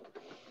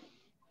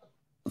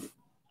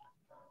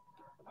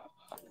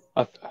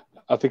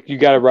 I think you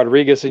got a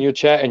Rodriguez in your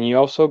chat, and you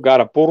also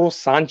got a Puro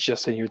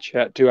Sanchez in your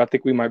chat too. I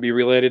think we might be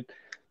related.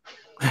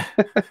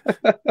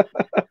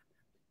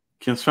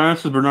 Can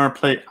Francis Bernard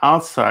play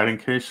outside in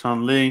case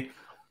Sean Lee?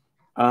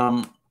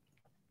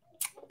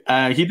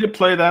 He did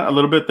play that a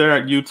little bit there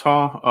at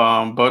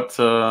Utah, but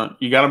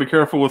you got to be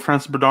careful with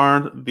Francis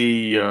Bernard.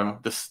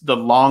 The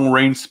long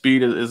range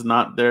speed is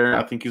not there.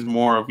 I think he's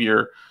more of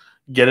your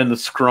get in the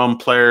scrum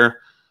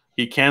player.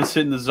 He can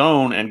sit in the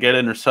zone and get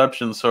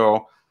interceptions,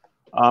 so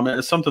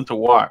it's something to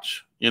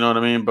watch. You know what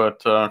I mean?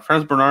 But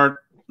Francis Bernard,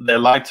 they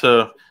like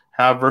to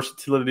have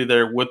versatility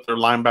there with their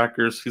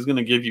linebackers. He's going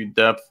to give you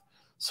depth,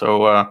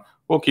 so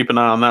we'll keep an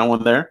eye on that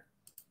one there.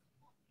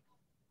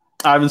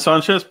 Ivan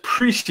Sanchez,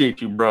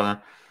 appreciate you,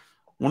 brother.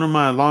 One of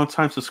my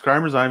longtime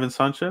subscribers, Ivan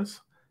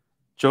Sanchez.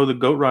 Joe the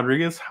Goat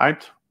Rodriguez,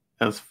 hyped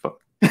as fuck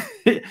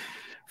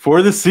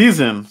for the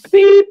season.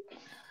 Beep.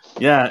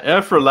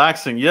 Yeah,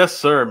 relaxing. Yes,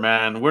 sir,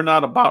 man. We're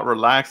not about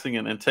relaxing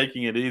and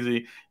taking it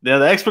easy. The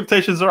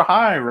expectations are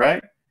high,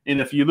 right? And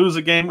if you lose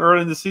a game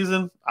early in the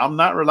season, I'm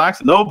not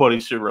relaxing. Nobody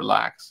should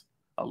relax.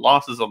 A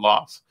loss is a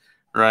loss,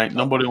 right?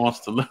 Nobody wants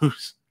to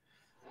lose.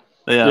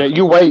 Yeah,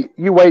 you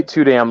wait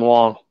too damn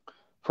long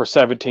for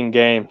 17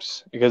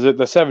 games because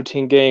the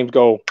 17 games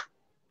go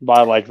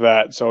by like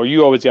that. So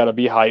you always got to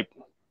be hyped.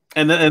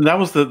 And that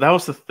was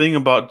the thing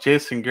about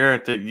Jason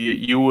Garrett, that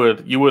you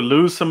would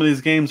lose some of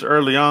these games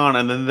early on,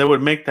 and then they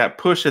would make that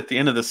push at the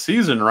end of the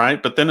season,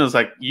 right? But then it was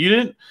like you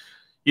didn't,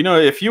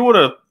 if you would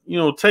have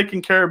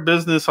taken care of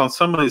business on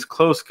some of these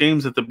close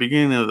games at the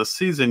beginning of the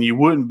season, you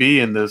wouldn't be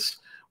in this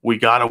we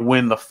got to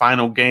win the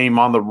final game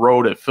on the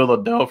road at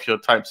Philadelphia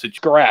type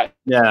situation. Correct.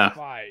 Yeah.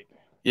 Right.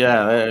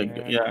 Yeah.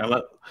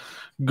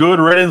 Good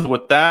riddance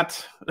with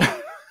that.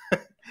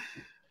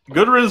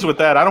 Good riddance with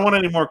that. I don't want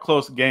any more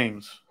close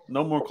games.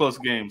 No more close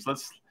games.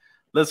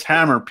 Let's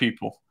hammer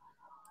people.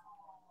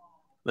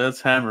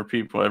 Let's hammer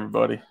people,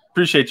 everybody.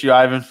 Appreciate you,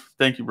 Ivan.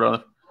 Thank you,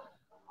 brother.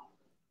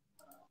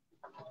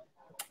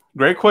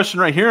 Great question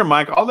right here,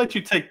 Mike. I'll let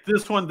you take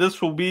this one.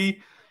 This will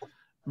be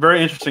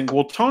very interesting.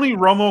 Will Tony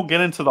Romo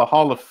get into the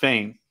Hall of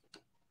Fame?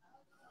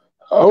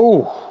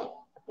 Oh,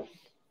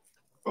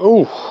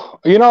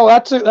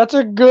 that's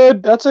a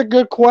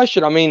good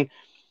question. I mean,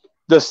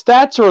 the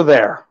stats are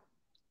there,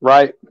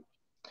 right?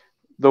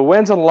 The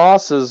wins and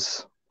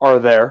losses are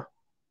there.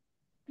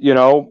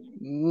 The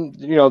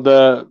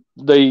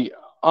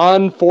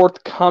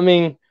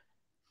unforthcoming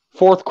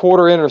fourth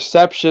quarter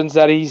interceptions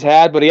that he's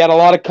had, but he had a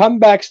lot of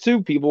comebacks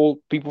too.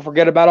 People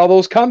forget about all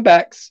those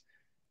comebacks.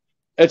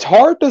 It's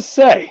hard to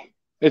say.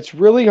 It's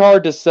really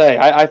hard to say.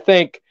 I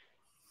think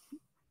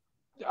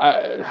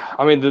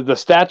I mean, the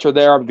stats are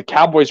there. The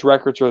Cowboys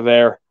records are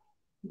there.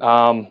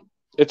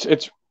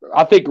 It's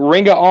I think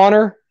Ring of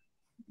Honor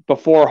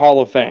before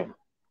Hall of Fame.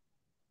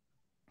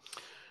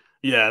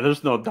 Yeah,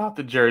 there's no doubt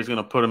that Jerry's going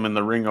to put him in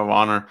the Ring of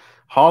Honor.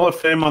 Hall of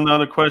Fame on the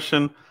other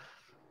question.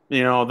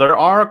 There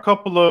are a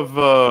couple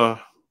of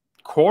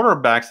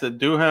quarterbacks that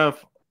do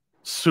have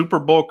Super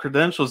Bowl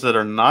credentials that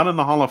are not in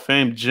the Hall of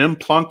Fame. Jim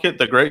Plunkett,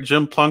 the great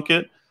Jim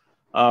Plunkett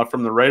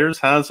from the Raiders,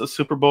 has a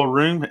Super Bowl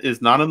ring,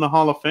 is not in the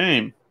Hall of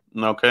Fame.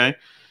 Okay.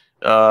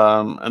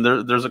 And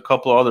there's a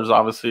couple others,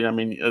 obviously. I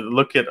mean,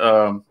 look at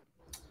Trent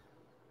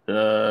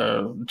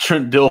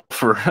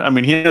Dilfer. I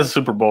mean, he has a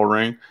Super Bowl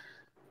ring.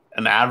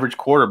 An average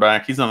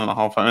quarterback, he's not in the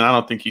Hall of Fame. I mean, I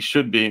don't think he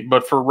should be.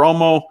 But for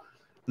Romo,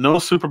 no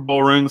Super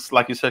Bowl rings.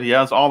 Like you said, he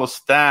has all the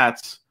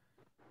stats,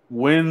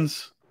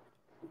 wins,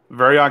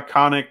 very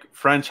iconic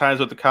franchise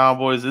with the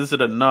Cowboys. Is it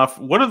enough?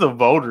 What do the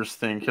voters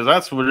think? Because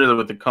that's really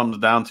what it comes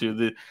down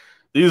to.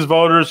 These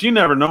voters, you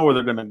never know where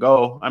they're going to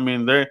go. I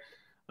mean, they're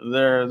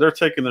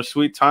taking their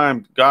sweet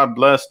time. God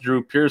bless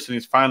Drew Pearson.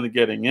 He's finally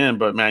getting in.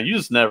 But, man, you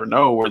just never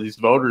know where these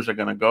voters are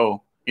going to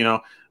go.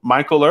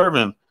 Michael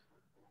Irvin.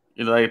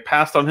 They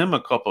passed on him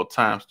a couple of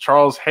times.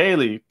 Charles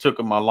Haley took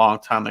him a long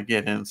time to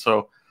get in.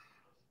 So,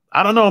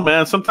 I don't know,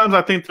 man. Sometimes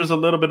I think there's a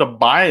little bit of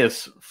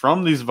bias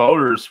from these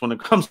voters when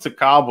it comes to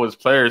Cowboys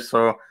players.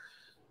 So,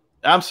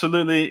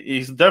 absolutely,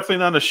 he's definitely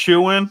not a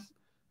shoo-in.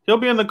 He'll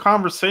be in the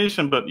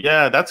conversation, but,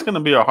 yeah, that's going to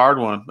be a hard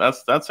one.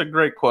 That's a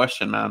great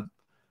question, man.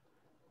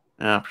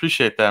 Yeah,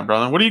 appreciate that,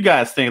 brother. What do you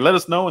guys think? Let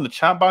us know in the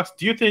chat box.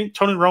 Do you think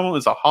Tony Romo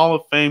is a Hall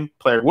of Fame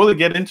player? Will he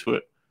get into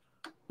it?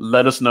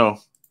 Let us know.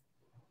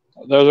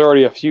 There's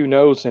already a few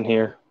no's in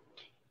here.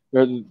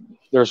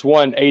 There's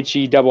one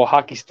HE double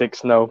hockey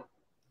sticks no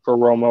for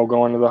Romo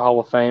going to the Hall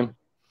of Fame.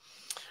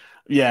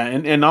 Yeah,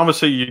 and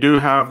obviously you do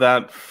have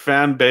that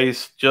fan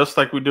base, just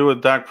like we do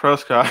with Dak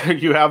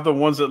Prescott. You have the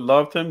ones that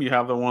loved him. You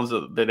have the ones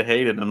that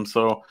hated him.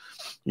 So,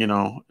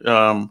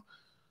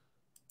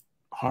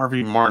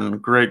 Harvey Martin,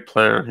 great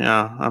player.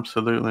 Yeah,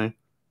 absolutely.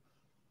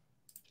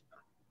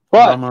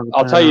 But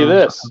I'll tell you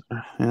this.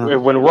 Yeah.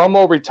 When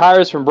Romo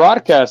retires from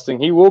broadcasting,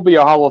 he will be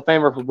a Hall of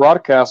Famer for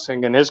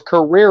broadcasting, and his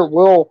career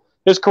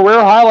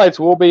highlights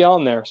will be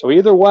on there. So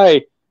either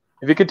way,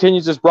 if he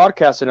continues this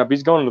broadcasting up,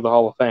 he's going to the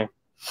Hall of Fame.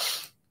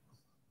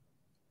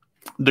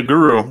 The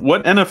Guru,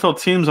 what NFL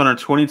teams on our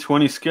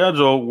 2020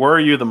 schedule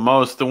worry you the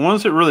most? The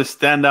ones that really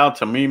stand out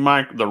to me,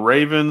 Mike, the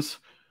Ravens,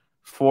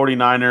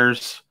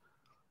 49ers,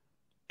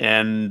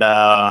 and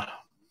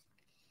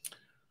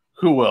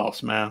who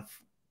else, man?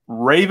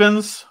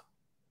 Ravens,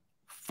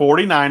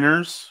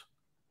 49ers.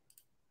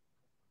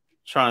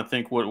 Trying to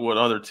think what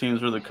other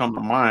teams really come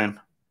to mind,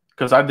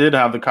 because I did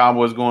have the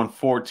Cowboys going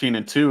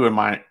 14-2 in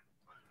my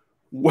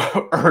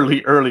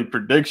early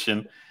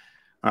prediction.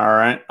 All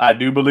right, I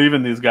do believe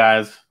in these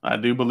guys. I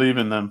do believe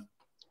in them.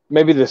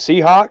 Maybe the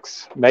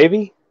Seahawks.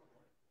 Maybe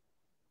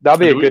that'll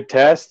be a good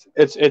test.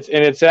 It's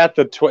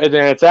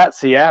at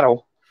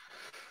Seattle.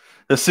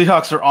 The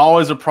Seahawks are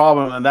always a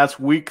problem, and that's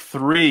week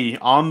 3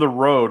 on the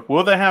road.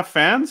 Will they have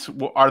fans?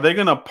 Are they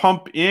going to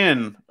pump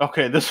in?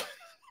 Okay,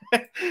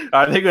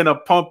 are they going to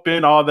pump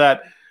in all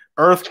that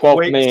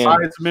earthquake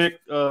seismic?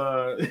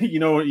 Where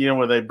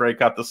they break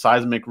out the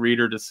seismic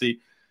reader to see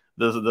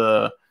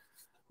the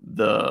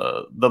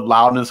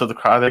loudness of the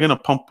crowd. They're going to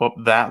pump up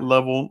that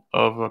level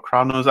of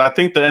crowd noise. I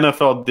think the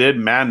NFL did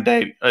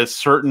mandate a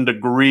certain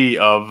degree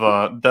of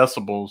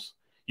decibels.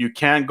 You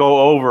can't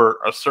go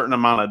over a certain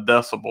amount of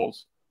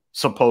decibels,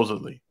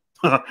 supposedly.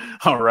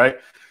 All right.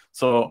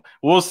 So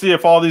we'll see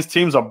if all these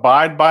teams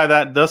abide by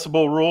that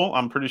decibel rule.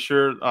 I'm pretty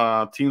sure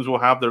teams will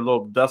have their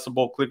little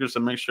decibel clickers to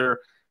make sure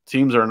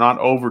teams are not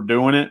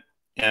overdoing it.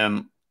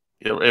 And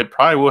it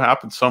probably will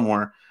happen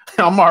somewhere.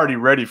 I'm already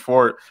ready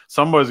for it.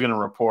 Somebody's going to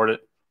report it.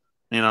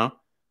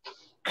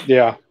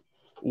 Yeah.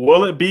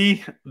 Will it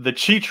be the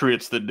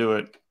Cheatriots that do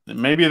it?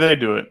 Maybe they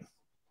do it.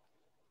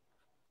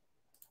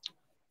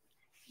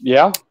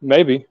 Yeah,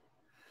 maybe.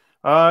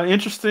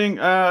 Interesting.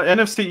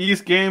 NFC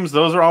East games,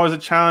 those are always a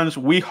challenge.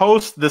 We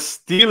host the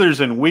Steelers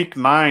in week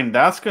 9.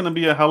 That's going to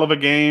be a hell of a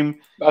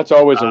game. That's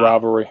always a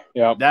rivalry.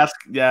 Yeah. That's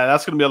going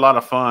to be a lot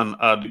of fun,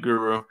 the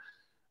Guru.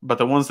 But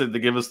the ones that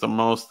give us the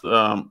most,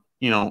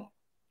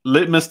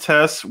 litmus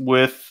tests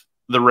with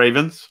the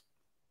Ravens.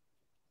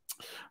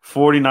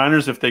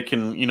 49ers, if they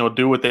can,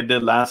 do what they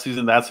did last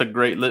season, that's a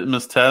great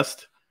litmus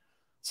test.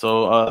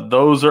 So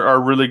those are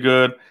really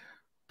good.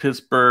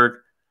 Pittsburgh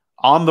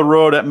on the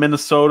road at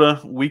Minnesota,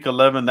 week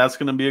 11, that's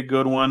going to be a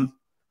good one.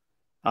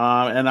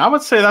 And I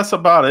would say that's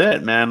about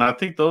it, man. I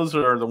think those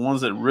are the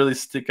ones that really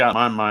stick out in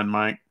my mind,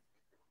 Mike.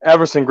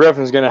 Everson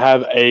Griffin's going to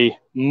have a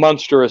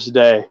monstrous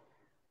day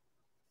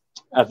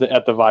at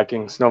the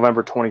Vikings,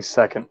 November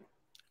 22nd.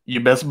 You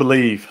best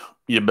believe.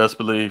 You best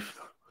believe.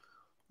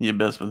 You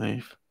best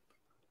believe.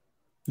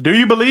 Do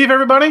you believe,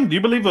 everybody? Do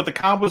you believe what the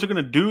Cowboys are going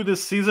to do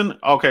this season?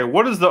 Okay,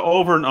 what is the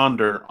over and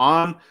under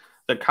on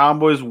the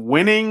Cowboys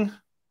winning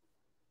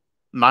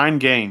 9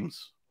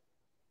 games?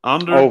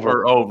 Under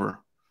or over?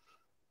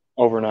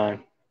 Over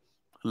 9.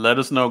 Let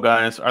us know,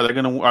 guys. Are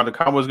the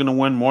Cowboys gonna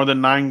win more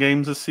than 9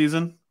 games this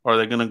season, or are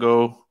they gonna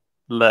go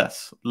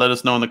less? Let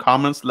us know in the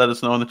comments. Let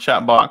us know in the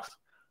chat box.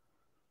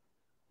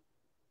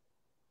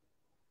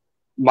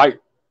 Mike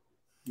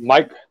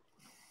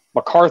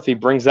McCarthy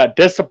brings that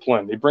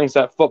discipline. He brings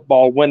that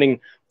football winning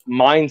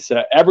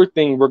mindset.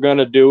 Everything we're going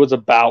to do is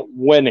about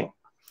winning.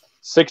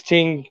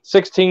 16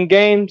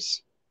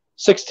 games,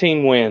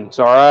 16 wins,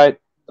 all right?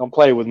 Don't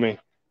play with me.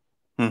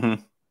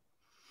 Mm-hmm.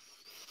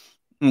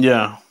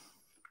 Yeah.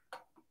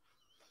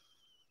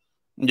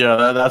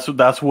 Yeah,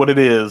 that's what it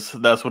is.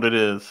 That's what it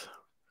is.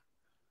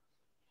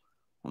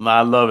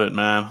 I love it,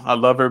 man. I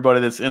love everybody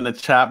that's in the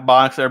chat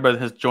box. Everybody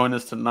that has joined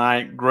us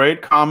tonight.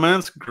 Great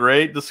comments.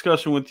 Great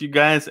discussion with you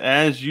guys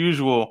as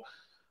usual.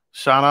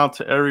 Shout out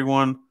to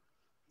everyone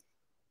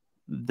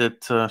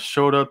that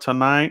showed up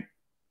tonight.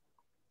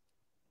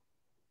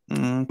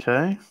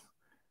 Okay.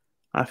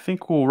 I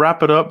think we'll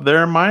wrap it up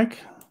there, Mike.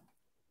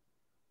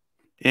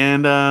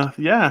 And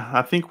yeah,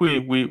 I think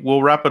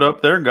we'll wrap it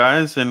up there,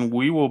 guys, and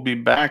we will be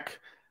back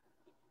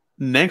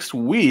next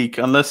week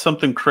unless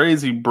something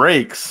crazy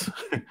breaks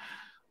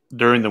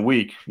during the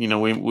week. You know,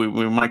 we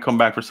might come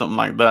back for something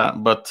like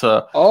that. But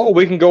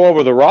we can go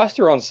over the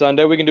roster on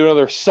Sunday. We can do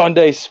another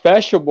Sunday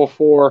special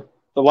before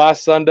the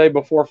last Sunday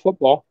before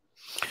football.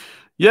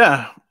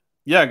 Yeah,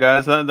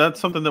 guys, that's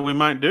something that we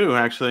might do.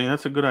 Actually,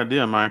 that's a good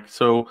idea, Mike.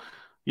 So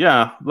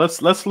yeah,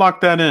 let's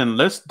lock that in.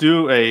 Let's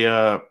do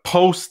a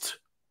post.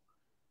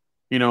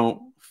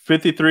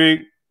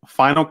 53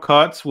 final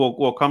cuts.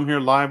 We'll come here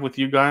live with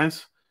you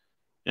guys,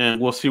 and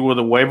we'll see where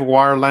the waiver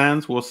wire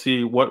lands. We'll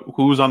see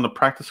who's on the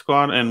practice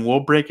squad, and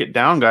we'll break it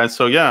down, guys.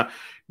 So yeah,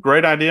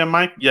 great idea,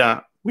 Mike.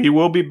 Yeah, we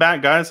will be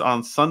back, guys,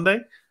 on Sunday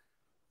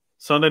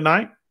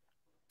night.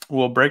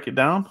 We'll break it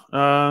down,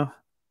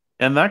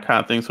 and that kind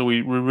of thing. So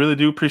we really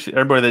do appreciate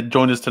everybody that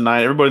joined us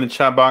tonight. Everybody in the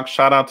chat box,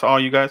 shout out to all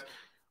you guys,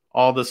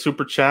 all the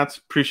super chats.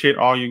 Appreciate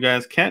all you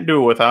guys. Can't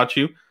do it without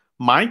you,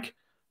 Mike.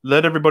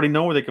 Let everybody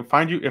know where they can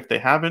find you if they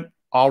haven't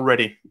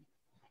already.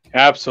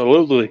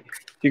 Absolutely.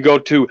 You go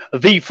to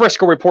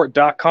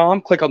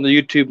thefriscoreport.com, click on the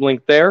YouTube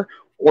link there,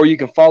 or you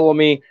can follow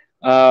me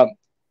on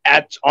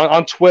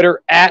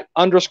Twitter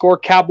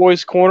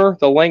 @_Cowboys Corner.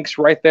 The link's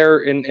right there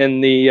in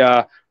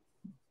the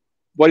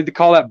what do you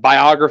call that,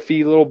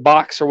 biography little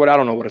box or what? I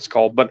don't know what it's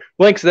called, but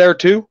links there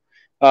too.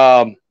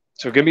 So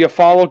give me a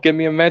follow, give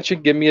me a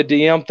mention, give me a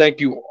DM. Thank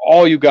you,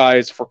 all you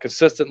guys, for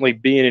consistently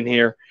being in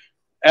here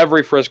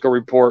every Frisco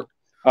Report.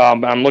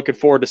 I'm looking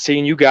forward to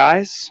seeing you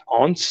guys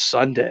on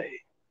Sunday.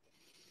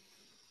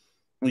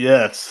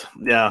 Yes.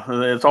 Yeah.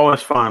 It's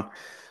always fun.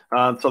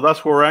 So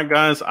that's where we're at,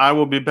 guys. I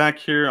will be back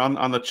here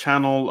on the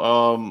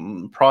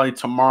channel probably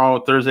tomorrow,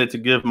 Thursday, to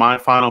give my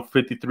final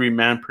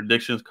 53-man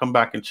predictions. Come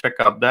back and check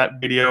out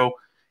that video.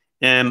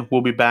 And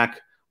we'll be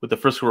back with the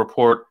Frisco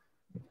Report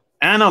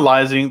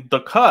analyzing the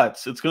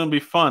cuts. It's going to be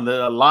fun.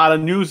 A lot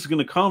of news is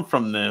going to come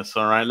from this.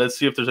 All right. Let's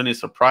see if there's any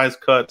surprise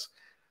cuts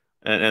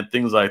and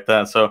things like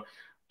that. So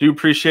do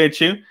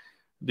appreciate you.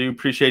 Do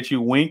appreciate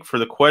you, Wink, for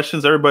the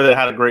questions. Everybody that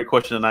had a great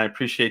question tonight, I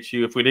appreciate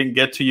you. If we didn't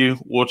get to you,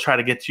 we'll try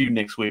to get to you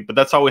next week. But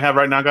that's all we have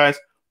right now, guys.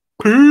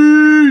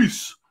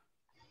 Peace.